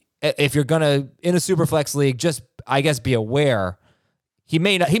 if you're going to, in a Superflex league, just, I guess, be aware. He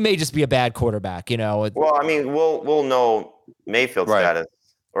may just be a bad quarterback, Well, I mean, we'll know Mayfield's status,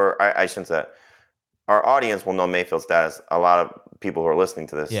 or I shouldn't say that. Our audience will know Mayfield's status. A lot of people who are listening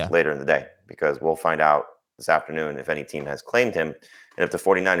to this later in the day, because we'll find out this afternoon if any team has claimed him. And if the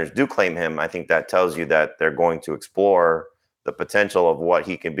 49ers do claim him, I think that tells you that they're going to explore the potential of what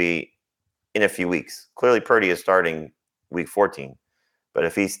he can be in a few weeks. Clearly, Purdy is starting week 14. But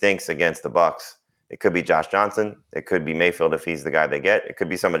if he stinks against the Bucs, it could be Josh Johnson. It could be Mayfield if he's the guy they get. It could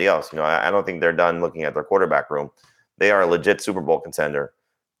be somebody else. I don't think they're done looking at their quarterback room. They are a legit Super Bowl contender.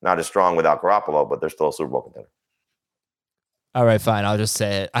 Not as strong without Garoppolo, but they're still a Super Bowl contender. All right, fine. I'll just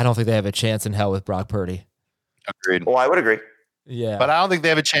say it. I don't think they have a chance in hell with Brock Purdy. Agreed. Well, I would agree. Yeah. But I don't think they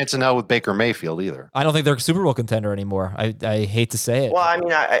have a chance in hell with Baker Mayfield either. I don't think they're a Super Bowl contender anymore. I hate to say it. Well, I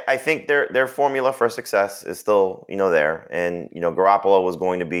mean, I think their formula for success is still, there. And, Garoppolo was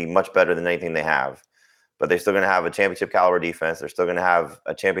going to be much better than anything they have. But they're still going to have a championship caliber defense. They're still going to have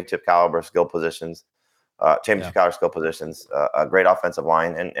a championship caliber skill positions. Caliber skill positions, a great offensive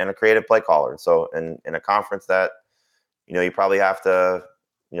line, and a creative play caller. So in a conference that, you probably have to,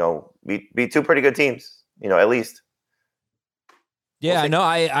 be 2 pretty good teams, at least. Yeah, no,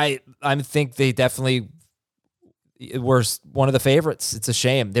 I think they definitely were one of the favorites. It's a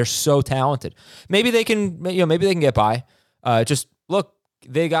shame. They're so talented. Maybe they can get by. Just look,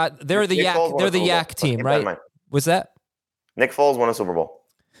 they're the Yak team, right? What's that? Nick Foles won a Super Bowl.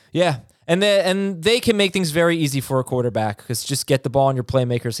 Yeah. And they can make things very easy for a quarterback, because just get the ball in your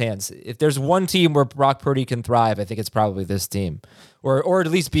playmaker's hands. If there's one team where Brock Purdy can thrive, I think it's probably this team, or at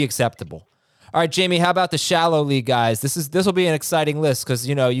least be acceptable. All right, Jamie, how about the shallow league guys? This will be an exciting list, because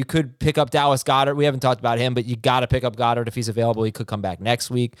you could pick up Dallas Goedert. We haven't talked about him, but you got to pick up Goddard if he's available. He could come back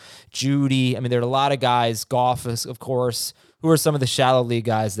next week. Judy, I mean, there are a lot of guys. Goff, of course. Who are some of the shallow league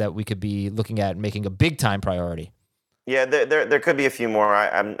guys that we could be looking at and making a big time priority? Yeah, there could be a few more.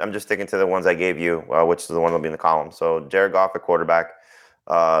 I'm just sticking to the ones I gave you, which is the one that'll be in the column. So Jared Goff at quarterback.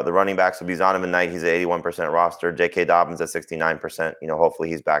 The running backs will be Zonovan Knight. He's at 81% roster. J.K. Dobbins at 69%. Hopefully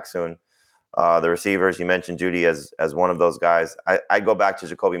he's back soon. The receivers, you mentioned Judy as one of those guys. I go back to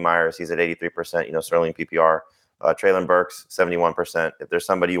Jacoby Myers. He's at 83%. Sterling PPR. Treylon Burks, 71%. If there's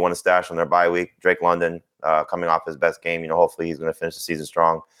somebody you want to stash on their bye week, Drake London, coming off his best game. Hopefully he's going to finish the season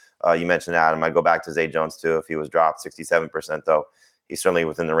strong. You mentioned Adam. I go back to Zay Jones too. If he was dropped, 67% though, he's certainly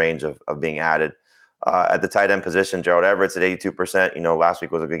within the range of being added. At the tight end position, Gerald Everett's at 82%. Last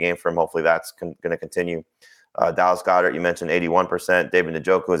week was a good game for him. Hopefully that's going to continue. Dallas Goedert, you mentioned 81%. David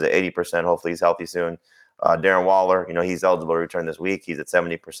Njoku is at 80%. Hopefully he's healthy soon. Darren Waller, he's eligible to return this week. He's at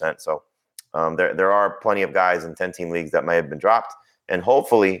 70%. So there are plenty of guys in 10-team leagues that may have been dropped, and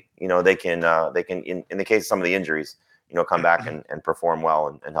hopefully they can in the case of some of the injuries, come back and perform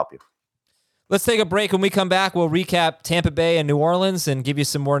well and help you. Let's take a break. When we come back, we'll recap Tampa Bay and New Orleans and give you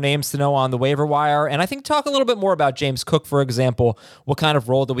some more names to know on the waiver wire. And I think talk a little bit more about James Cook, for example. What kind of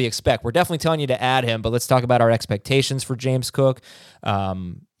role do we expect? We're definitely telling you to add him, but let's talk about our expectations for James Cook.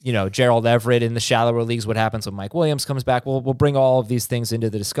 Gerald Everett in the shallower leagues, what happens when Mike Williams comes back. We'll bring all of these things into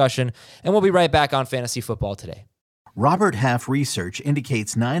the discussion, and we'll be right back on Fantasy Football Today. Robert Half research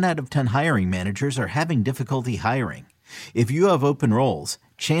indicates 9 out of 10 hiring managers are having difficulty hiring. If you have open roles,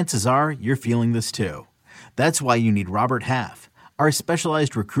 chances are you're feeling this too. That's why you need Robert Half. Our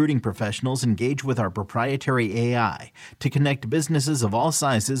specialized recruiting professionals engage with our proprietary AI to connect businesses of all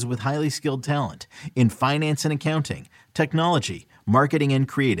sizes with highly skilled talent in finance and accounting, technology, marketing and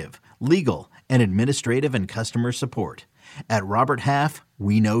creative, legal, and administrative and customer support. At Robert Half,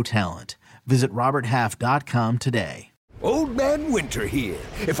 we know talent. Visit roberthalf.com today. Old Man Winter here.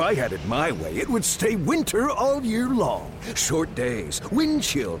 If I had it my way, it would stay winter all year long. Short days, wind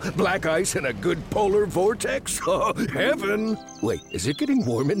chill, black ice, and a good polar vortex. Oh, heaven. Wait, is it getting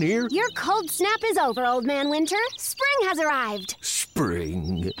warm in here? Your cold snap is over, Old Man Winter. Spring has arrived.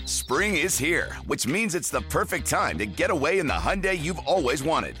 Spring. Spring is here, which means it's the perfect time to get away in the Hyundai you've always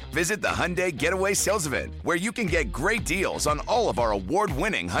wanted. Visit the Hyundai Getaway Sales Event, where you can get great deals on all of our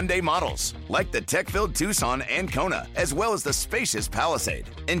award-winning Hyundai models, like the tech-filled Tucson and Kona, as well as the spacious Palisade.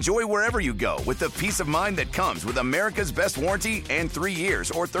 Enjoy wherever you go with the peace of mind that comes with America's best warranty and 3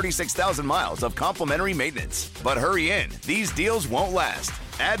 years or 36,000 miles of complimentary maintenance. But hurry in, these deals won't last.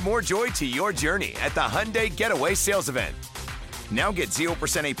 Add more joy to your journey at the Hyundai Getaway Sales Event. Now get 0%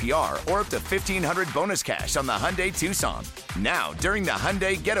 APR or up to $1,500 bonus cash on the Hyundai Tucson. Now, during the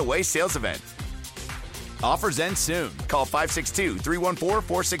Hyundai Getaway Sales Event. Offers end soon. Call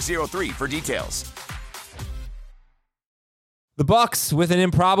 562-314-4603 for details. The Bucks with an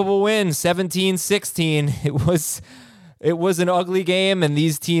improbable win, 17-16. It was an ugly game, and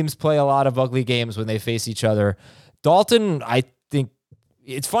these teams play a lot of ugly games when they face each other. Dalton, I think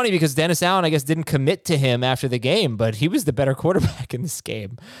it's funny because Dennis Allen, I guess, didn't commit to him after the game, but he was the better quarterback in this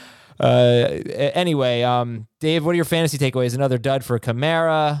game. Anyway, Dave, what are your fantasy takeaways? Another dud for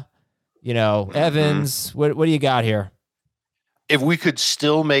Kamara, Evans. What do you got here? If we could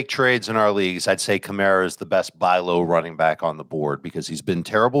still make trades in our leagues, I'd say Kamara is the best buy low running back on the board because he's been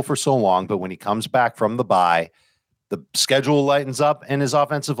terrible for so long. But when he comes back from the bye, the schedule lightens up and his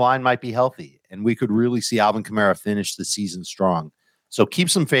offensive line might be healthy. And we could really see Alvin Kamara finish the season strong. So keep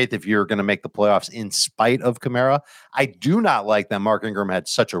some faith if you're going to make the playoffs in spite of Kamara. I do not like that Mark Ingram had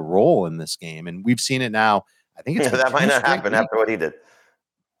such a role in this game. And we've seen it now. I think that might not happen after what he did.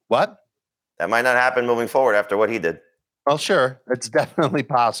 What? That might not happen moving forward after what he did. Well, sure. It's definitely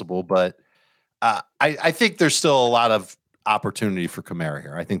possible. But I think there's still a lot of opportunity for Kamara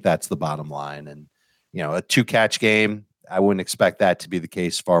here. I think that's the bottom line. And, a 2-catch game, I wouldn't expect that to be the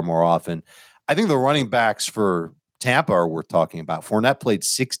case far more often. I think the running backs for Tampa are worth talking about. Fournette played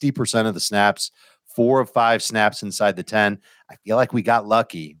 60% of the snaps, 4 of 5 snaps inside the 10. I feel like we got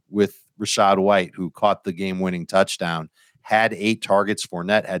lucky with Rachaad White, who caught the game-winning touchdown, had 8 targets.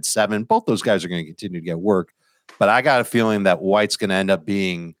 Fournette had 7. Both those guys are going to continue to get work. But I got a feeling that White's going to end up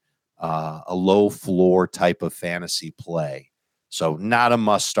being a low-floor type of fantasy play. So not a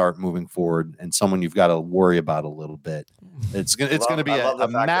must start moving forward, and someone you've got to worry about a little bit. It's going to be a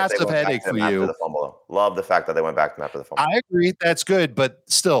massive headache for you. Love the fact that they went back to him after the fumble. I agree, that's good, but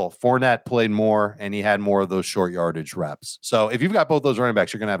still, Fournette played more, and he had more of those short yardage reps. So if you've got both those running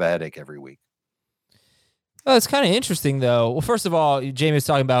backs, you're going to have a headache every week. Oh, it's kind of interesting, though. Well, first of all, Jamie was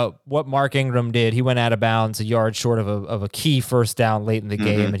talking about what Mark Ingram did. He went out of bounds a yard short of a key first down late in the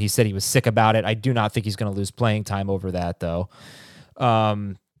game, and he said he was sick about it. I do not think he's going to lose playing time over that, though.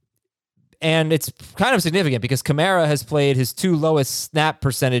 And it's kind of significant because Kamara has played his 2 lowest snap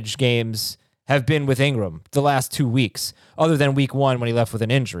percentage games have been with Ingram the last 2 weeks, other than week 1 when he left with an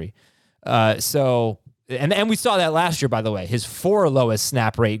injury. And we saw that last year, by the way. His 4 lowest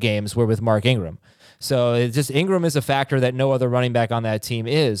snap rate games were with Mark Ingram. So it's just Ingram is a factor that no other running back on that team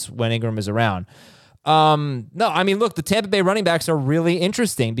is when Ingram is around. Look, the Tampa Bay running backs are really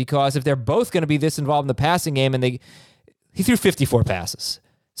interesting because if they're both going to be this involved in the passing game, and he threw 54 passes,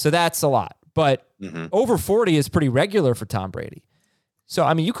 so that's a lot. But over 40 is pretty regular for Tom Brady.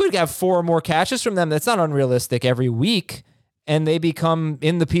 So, you could have 4 or more catches from them. That's not unrealistic every week, and they become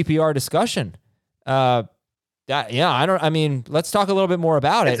in the PPR discussion. Let's talk a little bit more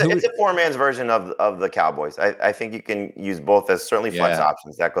about it. It's a 4-man's version of the Cowboys. I think you can use both as certainly flex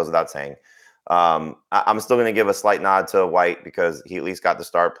options. That goes without saying. I'm still going to give a slight nod to White because he at least got the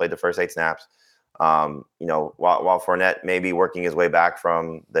start, played the first 8 snaps. While Fournette may be working his way back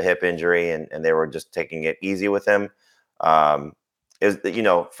from the hip injury and they were just taking it easy with him. Forget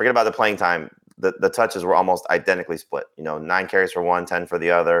about the playing time. The touches were almost identically split. 9 carries for one, 10 for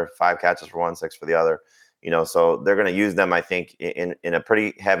the other, 5 catches for one, 6 for the other. So they're going to use them, I think, in a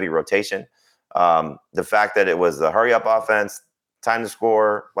pretty heavy rotation. The fact that it was the hurry-up offense, time to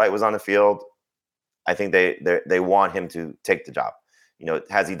score, White was on the field, I think they want him to take the job.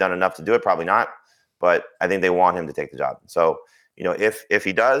 Has he done enough to do it? Probably not, but I think they want him to take the job. So, if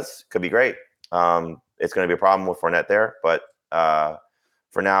he does, could be great. It's going to be a problem with Fournette there, but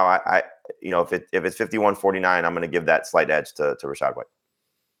for now, if it's 51-49, I'm going to give that slight edge to Rachaad White.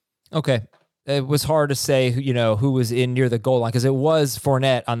 Okay. It was hard to say, who was in near the goal line because it was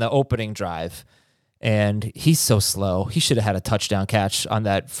Fournette on the opening drive, and he's so slow. He should have had a touchdown catch on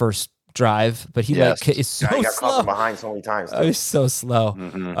that first drive, but he is so he got slow. Caught from behind so many times. He's so slow.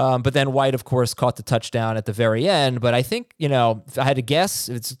 But then White, of course, caught the touchdown at the very end. But I think, if I had to guess,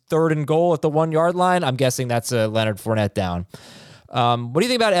 if it's 3rd and goal at the 1-yard line, I'm guessing that's a Leonard Fournette down. What do you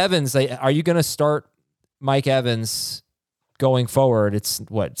think about Evans? Are you going to start Mike Evans going forward? It's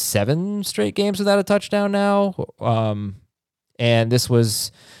 7 straight games without a touchdown now. And this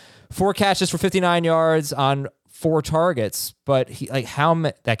was 4 catches for 59 yards on 4 targets, but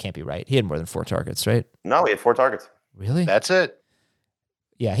that can't be right. He had more than 4 targets, right? No, he had 4 targets. Really? That's it.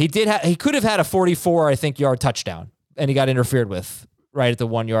 Yeah, he did. He could have had a 44, I think, yard touchdown, and he got interfered with right at the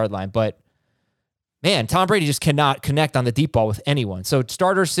 1 yard line. But man, Tom Brady just cannot connect on the deep ball with anyone. So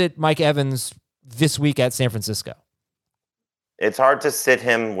starter sit Mike Evans this week at San Francisco. It's hard to sit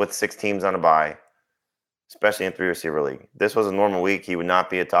him with 6 teams on a bye, especially in 3 receiver league. This was a normal week. He would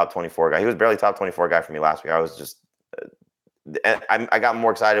not be a top 24 guy. He was barely top 24 guy for me last week. I was just, I got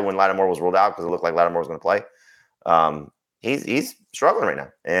more excited when Lattimore was ruled out because it looked like Lattimore was going to play. He's struggling right now.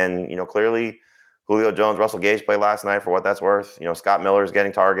 And, clearly Julio Jones, Russell Gage played last night for what that's worth. Scott Miller's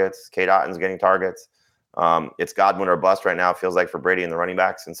getting targets. Cade Otton's getting targets. It's Godwin or bust right now, it feels like, for Brady and the running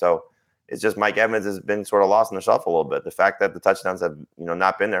backs. And so it's just Mike Evans has been sort of lost in the shuffle a little bit. The fact that the touchdowns have,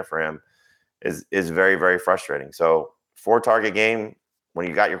 not been there for him is very, very frustrating. So 4-target game when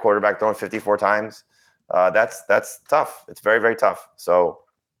you got your quarterback throwing 54 times, that's tough. It's very, very tough. So,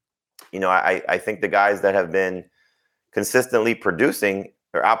 I think the guys that have been consistently producing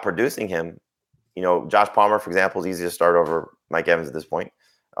or outproducing him, Josh Palmer, for example, is easy to start over Mike Evans at this point.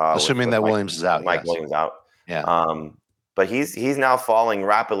 Assuming that Williams is out. Mike Williams out. Yeah. But he's now falling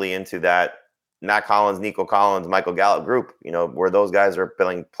rapidly into that Matt Collins, Nico Collins, Michael Gallup group, where those guys are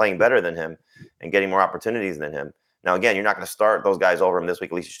playing better than him and getting more opportunities than him. Now, again, you're not going to start those guys over him this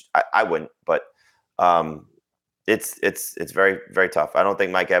week. At least I wouldn't, but it's very, very tough. I don't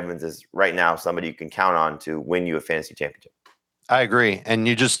think Mike Evans is right now somebody you can count on to win you a fantasy championship. I agree. And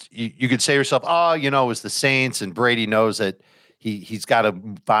you could say to yourself, it was the Saints, and Brady knows that he's got to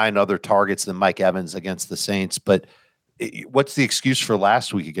find other targets than Mike Evans against the Saints. But what's the excuse for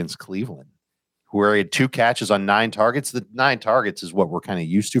last week against Cleveland, where he had 2 catches on 9 targets? The 9 targets is what we're kind of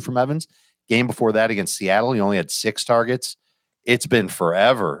used to from Evans. Game before that against Seattle, he only had 6 targets. It's been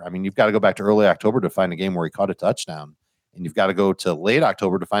forever. I mean, you've got to go back to early October to find a game where he caught a touchdown, and you've got to go to late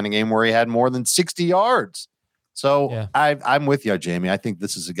October to find a game where he had more than 60 yards. So yeah. I'm with you, Jamie. I think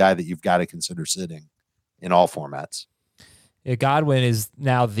this is a guy that you've got to consider sitting in all formats. Yeah, Godwin is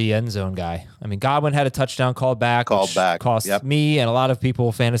now the end zone guy. I mean, Godwin had a touchdown called back, cost me and a lot of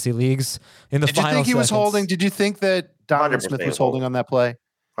people fantasy leagues in the final. Did you think he was seconds. holding? Did you think that Donovan Smith was holding on that play?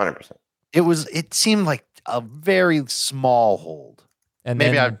 100%. It seemed like a very small hold. And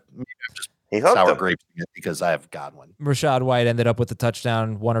maybe I'm just sour grapes because I have Godwin. Rachaad White ended up with the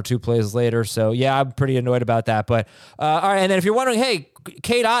touchdown 1 or 2 plays later. So, yeah, I'm pretty annoyed about that. But, all right, and then if you're wondering, hey,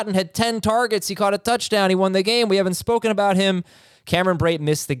 Cade Otton had 10 targets. He caught a touchdown. He won the game. We haven't spoken about him. Cameron Brate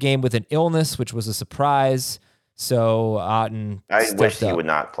missed the game with an illness, which was a surprise. So, Otton I wish he would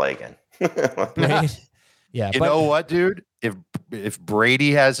not play again. Right? Yeah. You know what, dude? If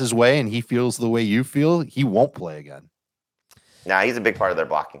Brady has his way and he feels the way you feel, he won't play again. Nah, he's a big part of their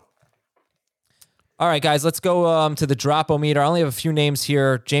blocking. All right, guys, let's go to the drop-o-meter. I only have a few names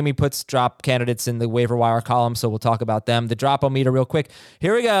here. Jamie puts drop candidates in the waiver wire column, so we'll talk about them. The drop-o-meter real quick.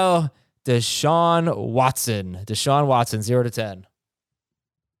 Here we go. Deshaun Watson. 0 to 10.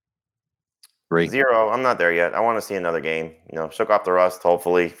 3. 0. I'm not there yet. I want to see another game. Shook off the rust,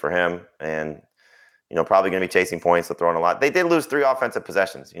 hopefully, for him. And, probably going to be chasing points, so throwing a lot. They did lose 3 offensive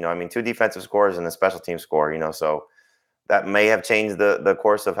possessions. 2 defensive scores and a special team score, so that may have changed the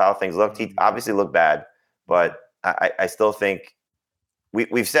course of how things looked. He obviously looked bad, but I still think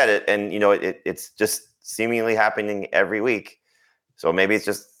we've said it, and it's just seemingly happening every week. So maybe it's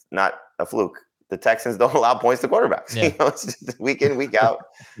just not a fluke. The Texans don't allow points to quarterbacks. Yeah. It's just week in, week out,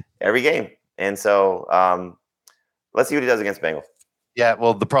 every game. And so let's see what he does against Bengals. Yeah,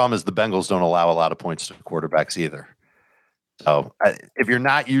 well, the problem is the Bengals don't allow a lot of points to quarterbacks either. So if you're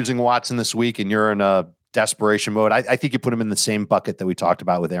not using Watson this week and you're in a desperation mode, I think you put him in the same bucket that we talked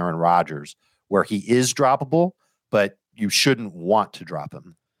about with Aaron Rodgers, where he is droppable, but you shouldn't want to drop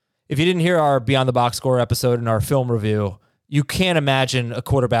him. If you didn't hear our Beyond the Box Score episode in our film review, you can't imagine a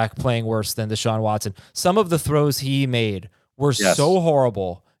quarterback playing worse than Deshaun Watson. Some of the throws he made were so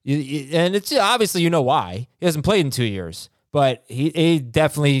horrible. And it's obviously, why. He hasn't played in 2 years, but he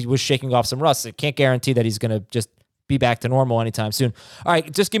definitely was shaking off some rust. I can't guarantee that he's going to just be back to normal anytime soon. All right,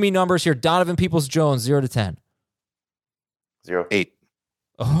 just give me numbers here. Donovan Peoples-Jones, 0 to 10. 0. 8.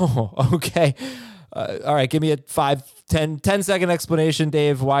 Oh, okay. All right, give me a 10-second explanation,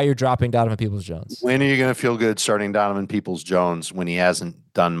 Dave, why you're dropping Donovan Peoples-Jones. When are you going to feel good starting Donovan Peoples-Jones when he hasn't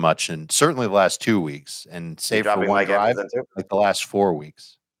done much in certainly the last 2 weeks, and save for one drive like the last 4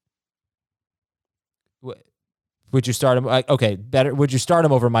 weeks? Would you start him? Okay, better. Would you start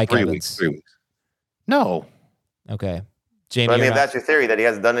him over Mike Evans? 3 weeks. No. Okay, Jamie. But if that's your theory that he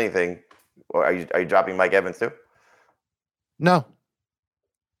hasn't done anything, or are you dropping Mike Evans too? No.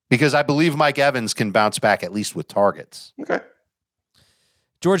 because I believe Mike Evans can bounce back at least with targets. Okay.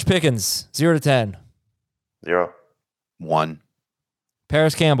 George Pickens, 0 to 10. 0. 1.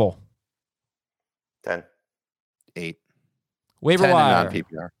 Paris Campbell, 10. 8. waiver 10 wire. and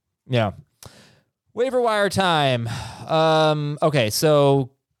non-PPR. Yeah. Waiver wire time. Okay,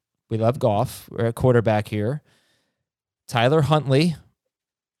 so we love Goff. We're at quarterback here. Tyler Huntley.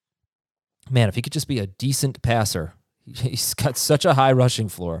 Man, if he could just be a decent passer. He's got such a high rushing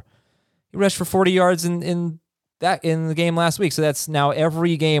floor. He rushed for 40 yards in the game last week. So that's now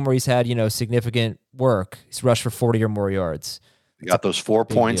every game where he's had, significant work. He's rushed for 40 or more yards. You got those 4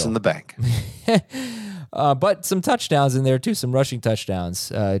 points deal. in the bank. But some touchdowns in there too, some rushing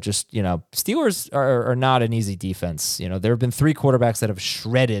touchdowns. Steelers are not an easy defense. There have been 3 quarterbacks that have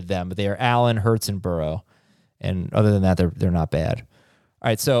shredded them. They are Allen, Hurts, and Burrow. And other than that, they're not bad. All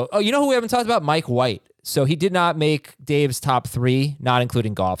right, so you know who we haven't talked about? Mike White. So he did not make Dave's top 3, not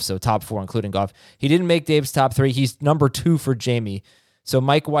including Goff. So top 4, including Goff. He didn't make Dave's top 3. He's number 2 for Jamie. So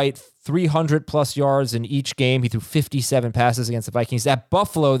Mike White, 300 plus yards in each game. He threw 57 passes against the Vikings. At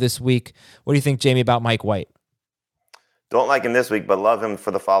Buffalo this week, what do you think, Jamie, about Mike White? Don't like him this week, but love him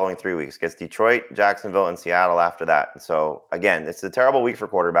for the following 3 weeks. Gets Detroit, Jacksonville, and Seattle after that. So again, it's a terrible week for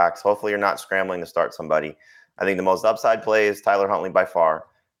quarterbacks. Hopefully you're not scrambling to start somebody. I think the most upside play is Tyler Huntley by far.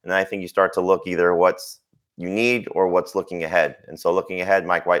 And I think you start to look either what's you need or what's looking ahead. And so looking ahead,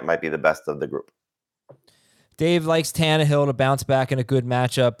 Mike White might be the best of the group. Dave likes Tannehill to bounce back in a good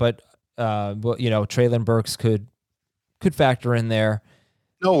matchup, but Treylon Burks could factor in there.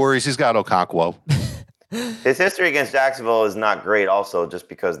 No worries. He's got Okonkwo. His history against Jacksonville is not great also just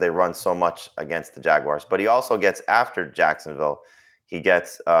because they run so much against the Jaguars. But he also gets after Jacksonville. He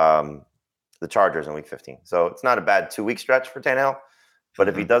gets the Chargers in week 15. So it's not a bad 2-week stretch for Tannehill. But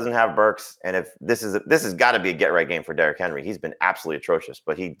if he doesn't have Burks, and if this has got to be a get-right game for Derrick Henry. He's been absolutely atrocious,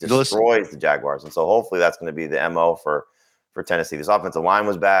 but he destroys the Jaguars. And so hopefully that's going to be the MO for Tennessee. This offensive line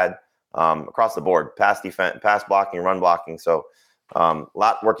was bad across the board, pass defense, pass blocking, run blocking. So a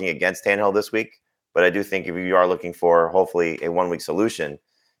lot working against Tannehill this week. But I do think if you are looking for hopefully a 1-week solution,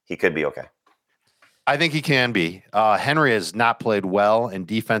 he could be okay. I think he can be. Henry has not played well, and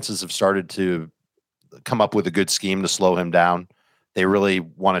defenses have started to come up with a good scheme to slow him down. They really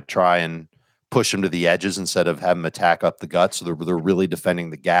want to try and push him to the edges instead of have him attack up the gut. So they're really defending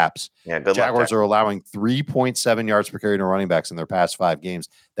the gaps. Yeah, good Jaguars luck, are allowing 3.7 yards per carry to running backs in their past 5 games.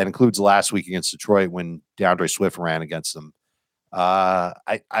 That includes last week against Detroit when DeAndre Swift ran against them.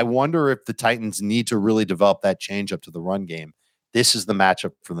 I wonder if the Titans need to really develop that change up to the run game. This is the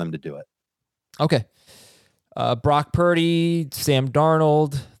matchup for them to do it. Okay. Brock Purdy, Sam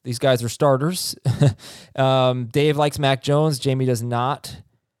Darnold. These guys are starters. Dave likes Mac Jones. Jamie does not.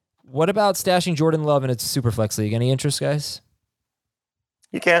 What about stashing Jordan Love in a Superflex league? Any interest, guys?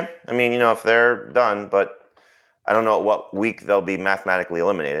 You can. I mean, if they're done, but I don't know what week they'll be mathematically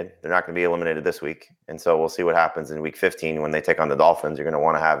eliminated. They're not going to be eliminated this week. And so we'll see what happens in week 15 when they take on the Dolphins. You're going to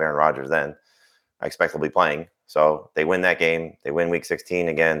want to have Aaron Rodgers then. I expect he'll be playing. So they win that game. They win week 16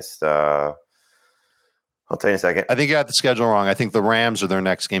 against I'll tell you in a second. I think you got the schedule wrong. I think the Rams are their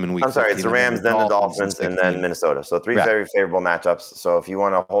next game in week 15. I'm sorry, it's the Rams, then the Dolphins, and then Minnesota. So 3 very favorable matchups. So if you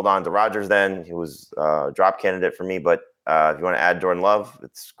want to hold on to Rodgers, then he was a drop candidate for me. But if you want to add Jordan Love,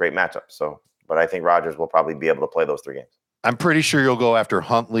 it's a great matchup. So, but I think Rodgers will probably be able to play those 3 games. I'm pretty sure you'll go after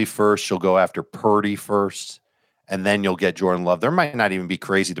Huntley first. You'll go after Purdy first, and then you'll get Jordan Love. There might not even be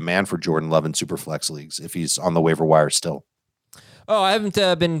crazy demand for Jordan Love in Superflex leagues if he's on the waiver wire still. Oh, I haven't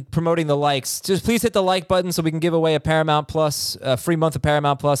been promoting the likes. Just please hit the like button so we can give away a Paramount Plus, a free month of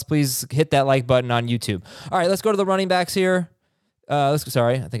Paramount Plus. Please hit that like button on YouTube. All right, let's go to the running backs here.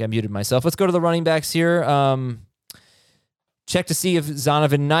 Sorry, I think I muted myself. Let's go to the running backs here. Check to see if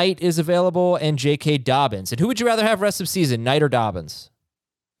Zonovan Knight is available and J.K. Dobbins. And who would you rather have rest of season, Knight or Dobbins?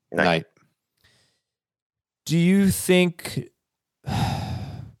 Knight. Do you think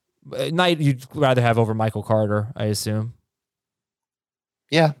Knight you'd rather have over Michael Carter, I assume?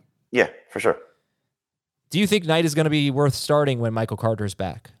 Yeah. Yeah, for sure. Do you think Knight is going to be worth starting when Michael Carter is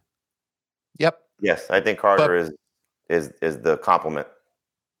back? Yep. Yes, I think Carter is the complement.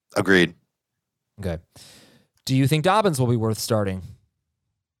 Agreed. Okay. Do you think Dobbins will be worth starting?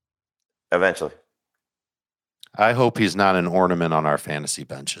 Eventually. I hope he's not an ornament on our fantasy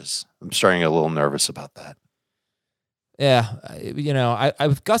benches. I'm starting to get a little nervous about that. Yeah,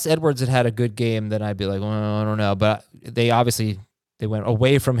 if Gus Edwards had a good game, then I'd be like, well, I don't know. But they went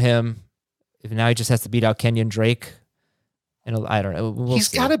away from him. If now he just has to beat out Kenyon Drake, and I don't know. He's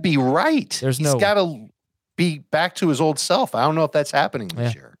got to be right. He's got to be back to his old self. I don't know if that's happening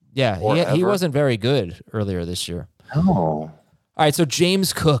this year. Yeah, he wasn't very good earlier this year. No. All All right, so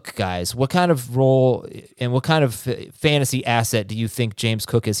James Cook, guys, what kind of role and what kind of fantasy asset do you think James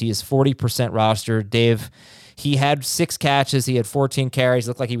Cook is? He is 40% rostered. Dave, he had 6 catches. He had 14 carries.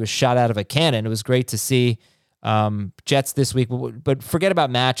 Looked like he was shot out of a cannon. It was great to see. Jets this week, but forget about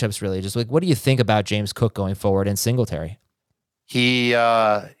matchups, really. Just like, what do you think about James Cook going forward in Singletary? He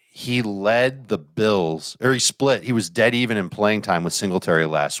led the Bills, or he split. He was dead even in playing time with Singletary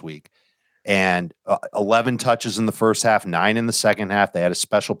last week. And 11 touches in the first half, 9 in the second half. They had a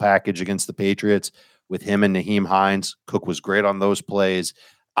special package against the Patriots with him and Nyheim Hines. Cook was great on those plays.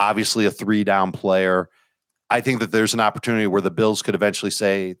 Obviously a 3-down player. I think that there's an opportunity where the Bills could eventually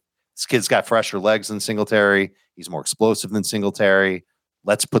say, this kid's got fresher legs than Singletary. He's more explosive than Singletary.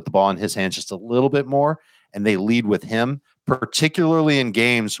 Let's put the ball in his hands just a little bit more. And they lead with him, particularly in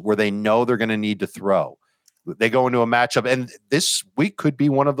games where they know they're going to need to throw. They go into a matchup, and this week could be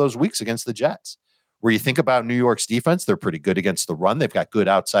one of those weeks against the Jets where you think about New York's defense. They're pretty good against the run. They've got good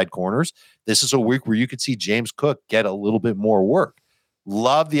outside corners. This is a week where you could see James Cook get a little bit more work.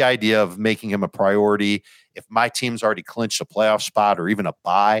 Love the idea of making him a priority. If my team's already clinched a playoff spot or even a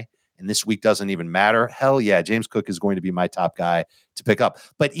bye, and this week doesn't even matter, hell yeah, James Cook is going to be my top guy to pick up.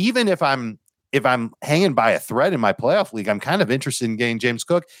 But even if I'm hanging by a thread in my playoff league, I'm kind of interested in getting James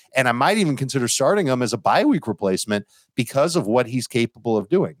Cook, and I might even consider starting him as a bye week replacement because of what he's capable of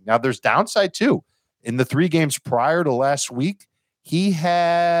doing. Now, there's downside too. In the 3 games prior to last week, he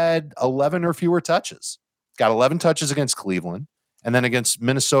had 11 or fewer touches. Got 11 touches against Cleveland, and then against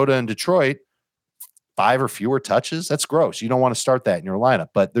Minnesota and Detroit, 5 or fewer touches. That's gross. You don't want to start that in your lineup,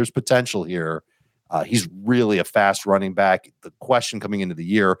 but there's potential here. He's really a fast running back. The question coming into the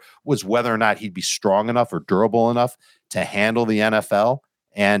year was whether or not he'd be strong enough or durable enough to handle the NFL.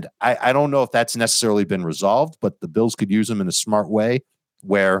 And I don't know if that's necessarily been resolved, but the Bills could use him in a smart way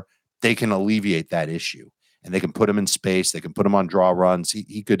where they can alleviate that issue and they can put him in space. They can put him on draw runs.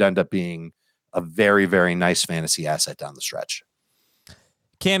 He could end up being a very, very nice fantasy asset down the stretch.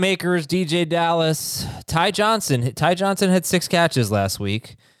 Cam Akers, DJ Dallas, Ty Johnson. Ty Johnson had 6 catches last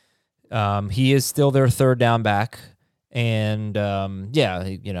week. He is still their 3rd down back. And,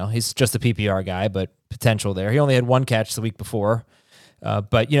 he's just a PPR guy, but potential there. He only had 1 catch the week before.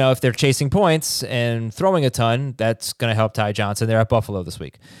 But, if they're chasing points and throwing a ton, that's going to help Ty Johnson. They're at Buffalo this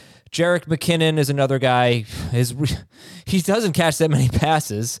week. Jerick McKinnon is another guy. He doesn't catch that many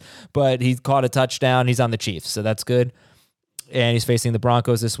passes, but he caught a touchdown. He's on the Chiefs, so that's good. And he's facing the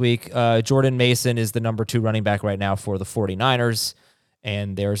Broncos this week. Jordan Mason is the number 2 running back right now for the 49ers.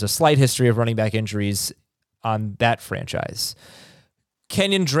 And there's a slight history of running back injuries on that franchise.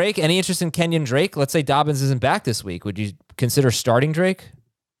 Kenyon Drake, any interest in Kenyon Drake? Let's say Dobbins isn't back this week. Would you consider starting Drake?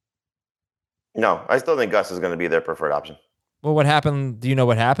 No, I still think Gus is going to be their preferred option. Well, what happened? Do you know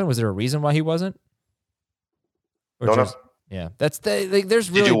what happened? Was there a reason why he wasn't? Or Don't know. Yeah, that's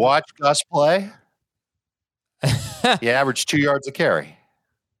there's really. Did you watch Gus play? He averaged 2 yards a carry.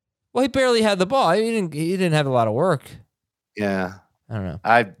 Well, he barely had the ball. He didn't have a lot of work. Yeah. I don't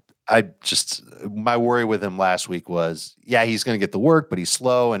know. I just, my worry with him last week was, he's going to get the work, but he's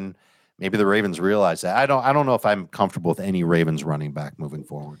slow, and maybe the Ravens realize that. I don't know if I'm comfortable with any Ravens running back moving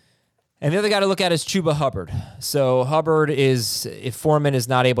forward. And the other guy to look at is Chuba Hubbard. So Hubbard if Foreman is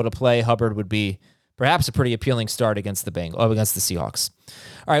not able to play, Hubbard would be perhaps a pretty appealing start against the Seahawks.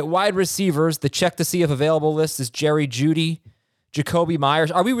 All right, wide receivers. The check to see if available list is Jerry Jeudy, Jacoby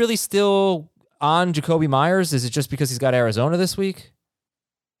Myers. Are we really still on Jacoby Myers? Is it just because he's got Arizona this week?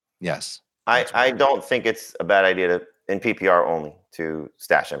 Yes. I don't think it's a bad idea to, in PPR only, to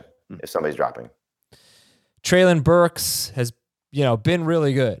stash him if somebody's dropping. Treylon Burks has been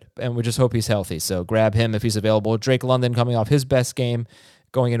really good, and we just hope he's healthy. So grab him if he's available. Drake London coming off his best game,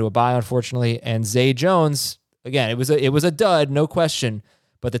 going into a bye, unfortunately. And Zay Jones, again, it was a dud, no question.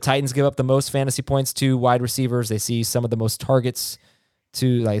 But the Titans give up the most fantasy points to wide receivers. They see some of the most targets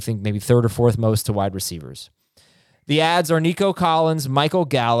to, I think, maybe 3rd or 4th most to wide receivers. The ads are Nico Collins, Michael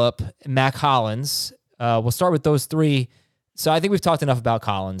Gallup, Mac Hollins. We'll start with those 3. So I think we've talked enough about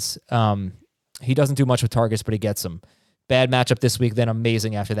Collins. He doesn't do much with targets, but he gets them. Bad matchup this week, then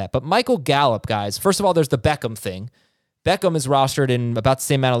amazing after that. But Michael Gallup, guys, first of all, there's the Beckham thing. Beckham is rostered in about the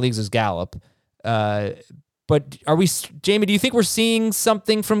same amount of leagues as Gallup. But Jamie, do you think we're seeing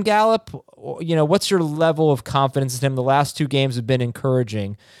something from Gallup? What's your level of confidence in him? The last 2 games have been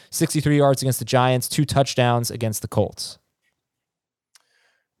encouraging. 63 yards against the Giants, 2 touchdowns against the Colts.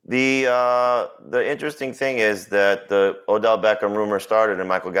 The interesting thing is that the Odell Beckham rumor started and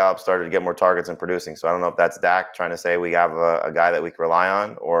Michael Gallup started to get more targets and producing. So I don't know if that's Dak trying to say we have a guy that we can rely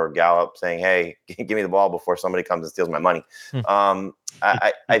on, or Gallup saying, hey, give me the ball before somebody comes and steals my money.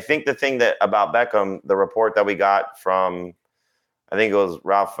 I think the thing that about Beckham, the report that we got from I think it was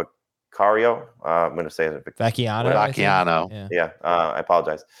Ralph Vicario. I'm going to say it. Vecchiano. Vecchiano. Yeah. I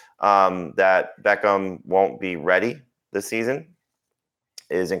apologize. That Beckham won't be ready this season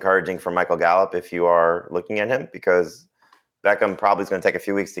is encouraging for Michael Gallup if you are looking at him, because Beckham probably is going to take a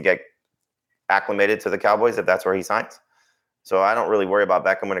few weeks to get acclimated to the Cowboys if that's where he signs. So I don't really worry about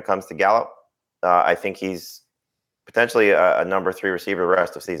Beckham when it comes to Gallup. I think he's potentially a number 3 receiver the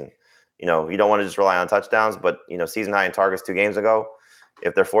rest of season. You don't want to just rely on touchdowns, but season high in targets 2 games ago.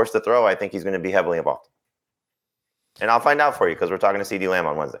 If they're forced to throw, I think he's going to be heavily involved. And I'll find out for you because we're talking to CeeDee Lamb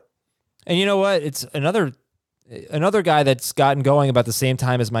on Wednesday. And you know what? It's another guy that's gotten going about the same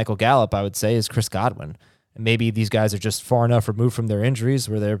time as Michael Gallup, I would say, is Chris Godwin. And maybe these guys are just far enough removed from their injuries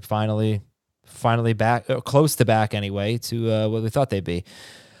where they're finally back, close to back anyway, to what we thought they'd be.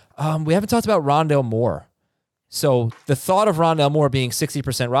 We haven't talked about Rondale Moore. So the thought of Rondale Moore being 60%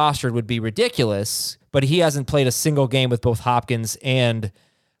 rostered would be ridiculous, but he hasn't played a single game with both Hopkins and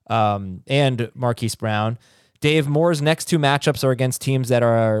Marquise Brown. Dave, Moore's next 2 matchups are against teams that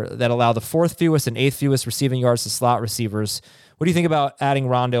allow the 4th fewest and 8th fewest receiving yards to slot receivers. What do you think about adding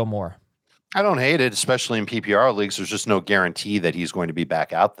Rondale Moore? I don't hate it, especially in PPR leagues. There's just no guarantee that he's going to be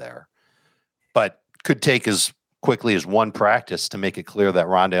back out there, but could take as quickly as 1 practice to make it clear that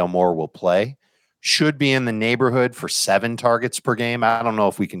Rondale Moore will play. Should be in the neighborhood for 7 targets per game. I don't know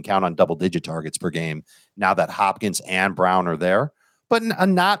if we can count on double-digit targets per game now that Hopkins and Brown are there, but a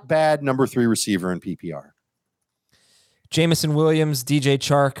not bad number 3 receiver in PPR. Jameson Williams, DJ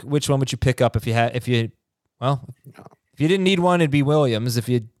Chark, which one would you pick up if you didn't need one, it'd be Williams. If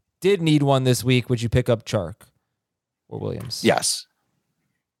you did need one this week, would you pick up Chark or Williams? Yes.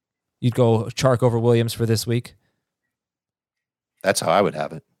 You'd go Chark over Williams for this week? That's how I would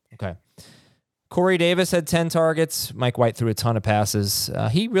have it. Okay. Corey Davis had 10 targets. Mike White threw a ton of passes.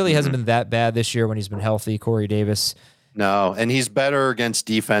 He really hasn't been that bad this year when he's been healthy, Corey Davis. No, and he's better against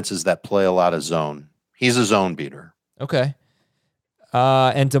defenses that play a lot of zone. He's a zone beater. Okay.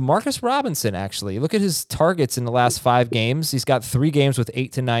 And Demarcus Robinson, actually. Look at his targets in the last 5 games. He's got 3 games with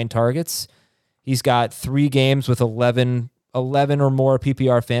 8 to 9 targets. He's got 3 games with 11 or more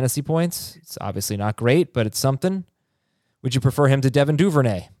PPR fantasy points. It's obviously not great, but it's something. Would you prefer him to Devin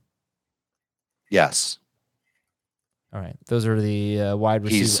Duvernay? Yes. All right. Those are the wide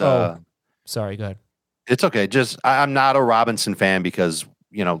receivers. Sorry, go ahead. It's okay. I'm not a Robinson fan because,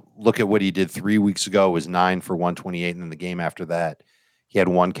 look at what he did 3 weeks ago. It was 9 for 128. And then the game after that, he had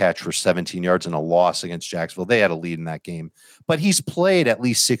 1 catch for 17 yards and a loss against Jacksonville. They had a lead in that game. But he's played at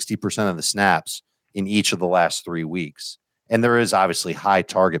least 60% of the snaps in each of the last 3 weeks. And there is obviously high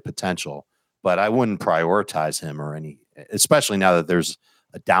target potential, but I wouldn't prioritize him especially now that there's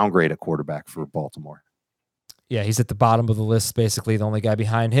a downgrade at quarterback for Baltimore. Yeah, he's at the bottom of the list, basically. The only guy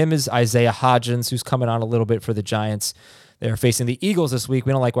behind him is Isaiah Hodgins, who's coming on a little bit for the Giants. They're facing the Eagles this week.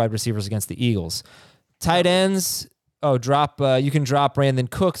 We don't like wide receivers against the Eagles. Tight ends, you can drop Brandon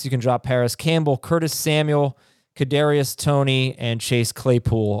Cooks, you can drop Paris Campbell, Curtis Samuel, Kadarius Toney, and Chase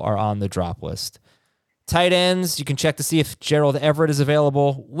Claypool are on the drop list. Tight ends, you can check to see if Gerald Everett is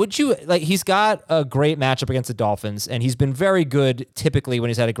available. He's got a great matchup against the Dolphins, and he's been very good typically when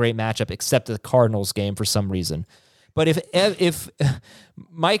he's had a great matchup, except the Cardinals game for some reason. But if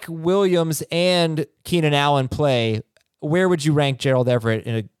Mike Williams and Keenan Allen play, where would you rank Gerald Everett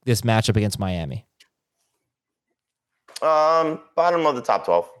in this matchup against Miami? Bottom of the top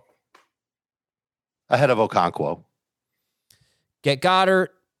 12. Ahead of Okonkwo. Get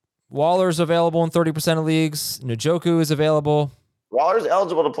Goddard. Waller's available in 30% of leagues. Njoku is available. Waller's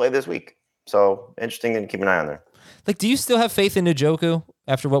eligible to play this week. So interesting to keep an eye on there. Do you still have faith in Njoku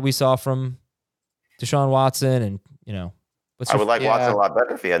after what we saw from Deshaun Watson? And, I would like Watson a lot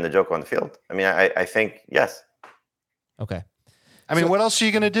better if he had Njoku on the field. I mean, I think, yes. Okay. What else are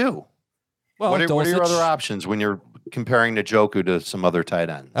you going to do? Well, what are your other options when you're comparing Njoku to some other tight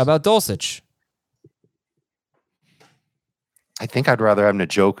ends? How about Dulcich? I think I'd rather have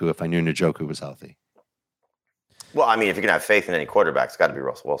Njoku if I knew Njoku was healthy. Well, I mean, if you're going to have faith in any quarterback, it's got to be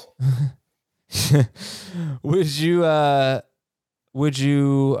Russell Wilson. Where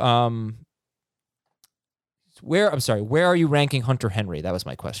are you ranking Hunter Henry? That was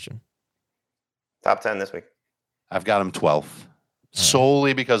my question. Top 10 this week. I've got him 12th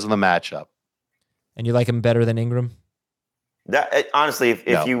solely because of the matchup. And you like him better than Ingram? Honestly,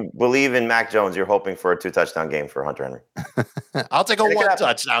 if you believe in Mac Jones, you're hoping for a 2-touchdown game for Hunter Henry. I'll take a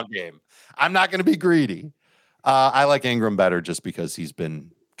 1-touchdown game. I'm not going to be greedy. I like Ingram better just because he's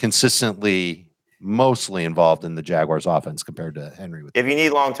been consistently mostly involved in the Jaguars offense compared to Henry. If you need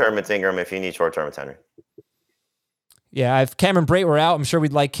long-term, it's Ingram. If you need short-term, it's Henry. Yeah, if Cameron Brate were out, I'm sure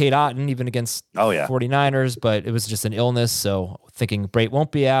we'd like Cade Otton even against 49ers, but it was just an illness, so thinking Brate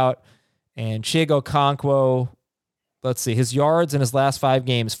won't be out. And Chigo Okonkwo, let's see, his yards in his last 5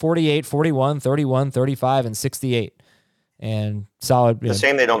 games, 48, 41, 31, 35, and 68. And solid. It's a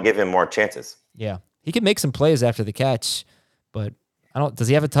shame they don't give him more chances. Yeah. He can make some plays after the catch, but does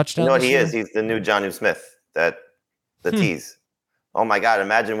he have a touchdown? You know what he is? He's the new Jonnu Smith, the tease. Oh my God,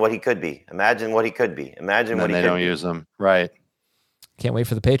 imagine what he could be. Imagine what he could be. Imagine what he could be. They don't use him. Right. Can't wait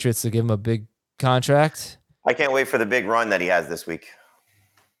for the Patriots to give him a big contract. I can't wait for the big run that he has this week.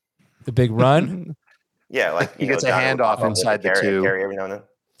 The big run? Yeah, like he gets a handoff inside the 2. Carry every now and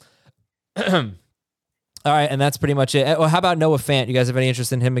then. All right, and that's pretty much it. Well, how about Noah Fant? You guys have any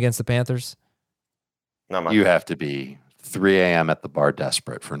interest in him against the Panthers? Not much. You have to be 3 a.m. at the bar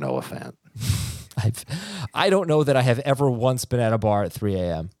desperate for Noah Fant. I don't know that I have ever once been at a bar at 3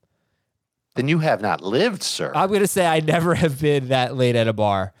 a.m. Then you have not lived, sir. I'm going to say I never have been that late at a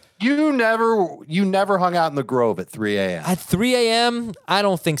bar. You never hung out in the Grove at 3 a.m. At 3 a.m.? I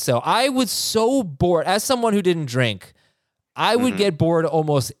don't think so. I was so bored. As someone who didn't drink, I would get bored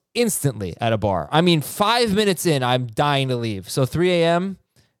almost instantly at a bar. I mean, 5 minutes in, I'm dying to leave. So 3 a.m.,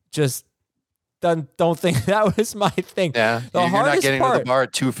 just don't think that was my thing. Yeah, you're not getting to the bar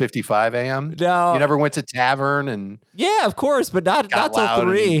at 2:55 a.m. No, you never went to tavern and of course, but not till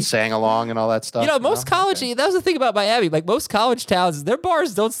 3. And sang along and all that stuff. Most college. That was the thing about Miami. Like most college towns, their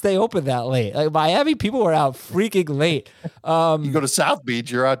bars don't stay open that late. Like Miami, people were out freaking late. You go to South Beach,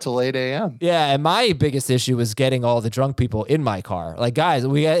 you're out till 8 a.m. Yeah, and my biggest issue was getting all the drunk people in my car. Like, guys,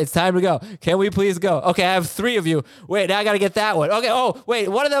 it's time to go. Can we please go? Okay, I have 3 of you. Wait, now I got to get that one. Okay. Oh, wait,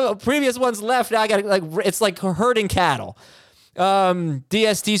 one of the previous ones left. Now I got to it's like herding cattle.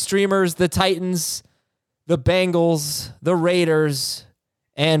 DST streamers, the Titans, the Bengals, the Raiders,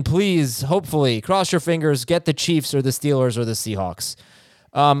 and please, hopefully, cross your fingers, get the Chiefs or the Steelers or the Seahawks.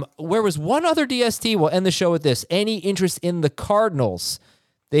 Where was one other DST? We'll end the show with this. Any interest in the Cardinals?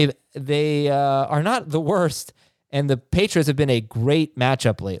 They are not the worst, and the Patriots have been a great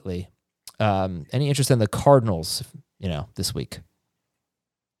matchup lately. Any interest in the Cardinals, this week?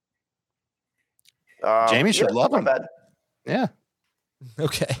 Jamie should love him. Yeah.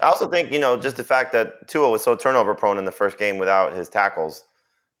 Okay. I also think, just the fact that Tua was so turnover prone in the first game without his tackles,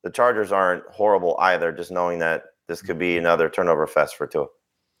 the Chargers aren't horrible either, just knowing that this could be another turnover fest for Tua.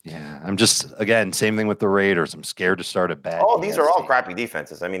 Yeah. I'm just, again, same thing with the Raiders. I'm scared to start a bad. Oh, these are all crappy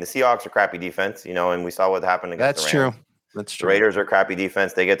defenses. I mean, the Seahawks are crappy defense, and we saw what happened against the Rams. That's true. The Raiders are crappy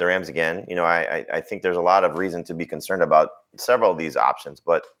defense. They get the Rams again. I think there's a lot of reason to be concerned about several of these options,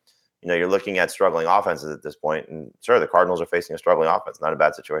 but you're looking at struggling offenses at this point, and sure, the Cardinals are facing a struggling offense. Not a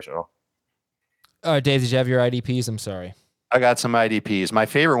bad situation at all. Dave, did you have your IDPs? I'm sorry. I got some IDPs. My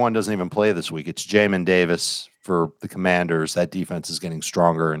favorite one doesn't even play this week. It's Jamin Davis for the Commanders. That defense is getting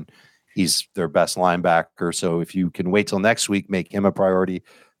stronger, and he's their best linebacker. So if you can wait till next week, make him a priority.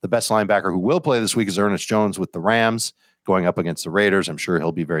 The best linebacker who will play this week is Ernest Jones with the Rams going up against the Raiders. I'm sure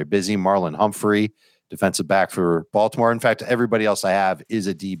he'll be very busy. Marlon Humphrey, defensive back for Baltimore. In fact, everybody else I have is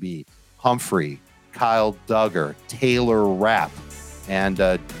a DB. Humphrey, Kyle Duggar, Taylor Rapp, and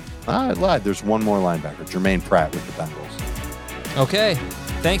I lied. There's one more linebacker, Jermaine Pratt with the Bengals. Okay.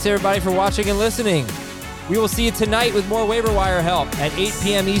 Thanks, everybody, for watching and listening. We will see you tonight with more waiver wire help at 8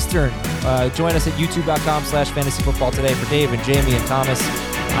 p.m. Eastern. Join us at youtube.com/fantasyfootball today. For Dave and Jamie and Thomas,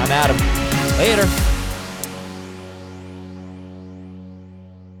 I'm Adam. Later.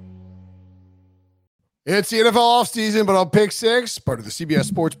 It's the NFL offseason, but on Pick 6, part of the CBS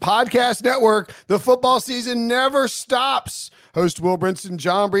Sports Podcast Network, the football season never stops. Host Will Brinson,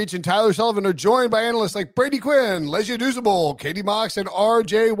 John Breach, and Tyler Sullivan are joined by analysts like Brady Quinn, Lesia Duzable, Katie Mox, and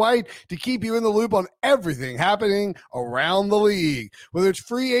RJ White to keep you in the loop on everything happening around the league. Whether it's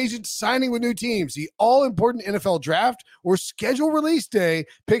free agents signing with new teams, the all-important NFL draft, or schedule release day,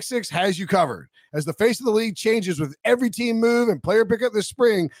 Pick 6 has you covered. As the face of the league changes with every team move and player pickup this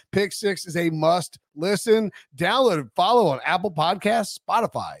spring, Pick 6 is a must listen. Download and follow on Apple Podcasts,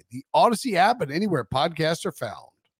 Spotify, the Odyssey app, and anywhere podcasts are found.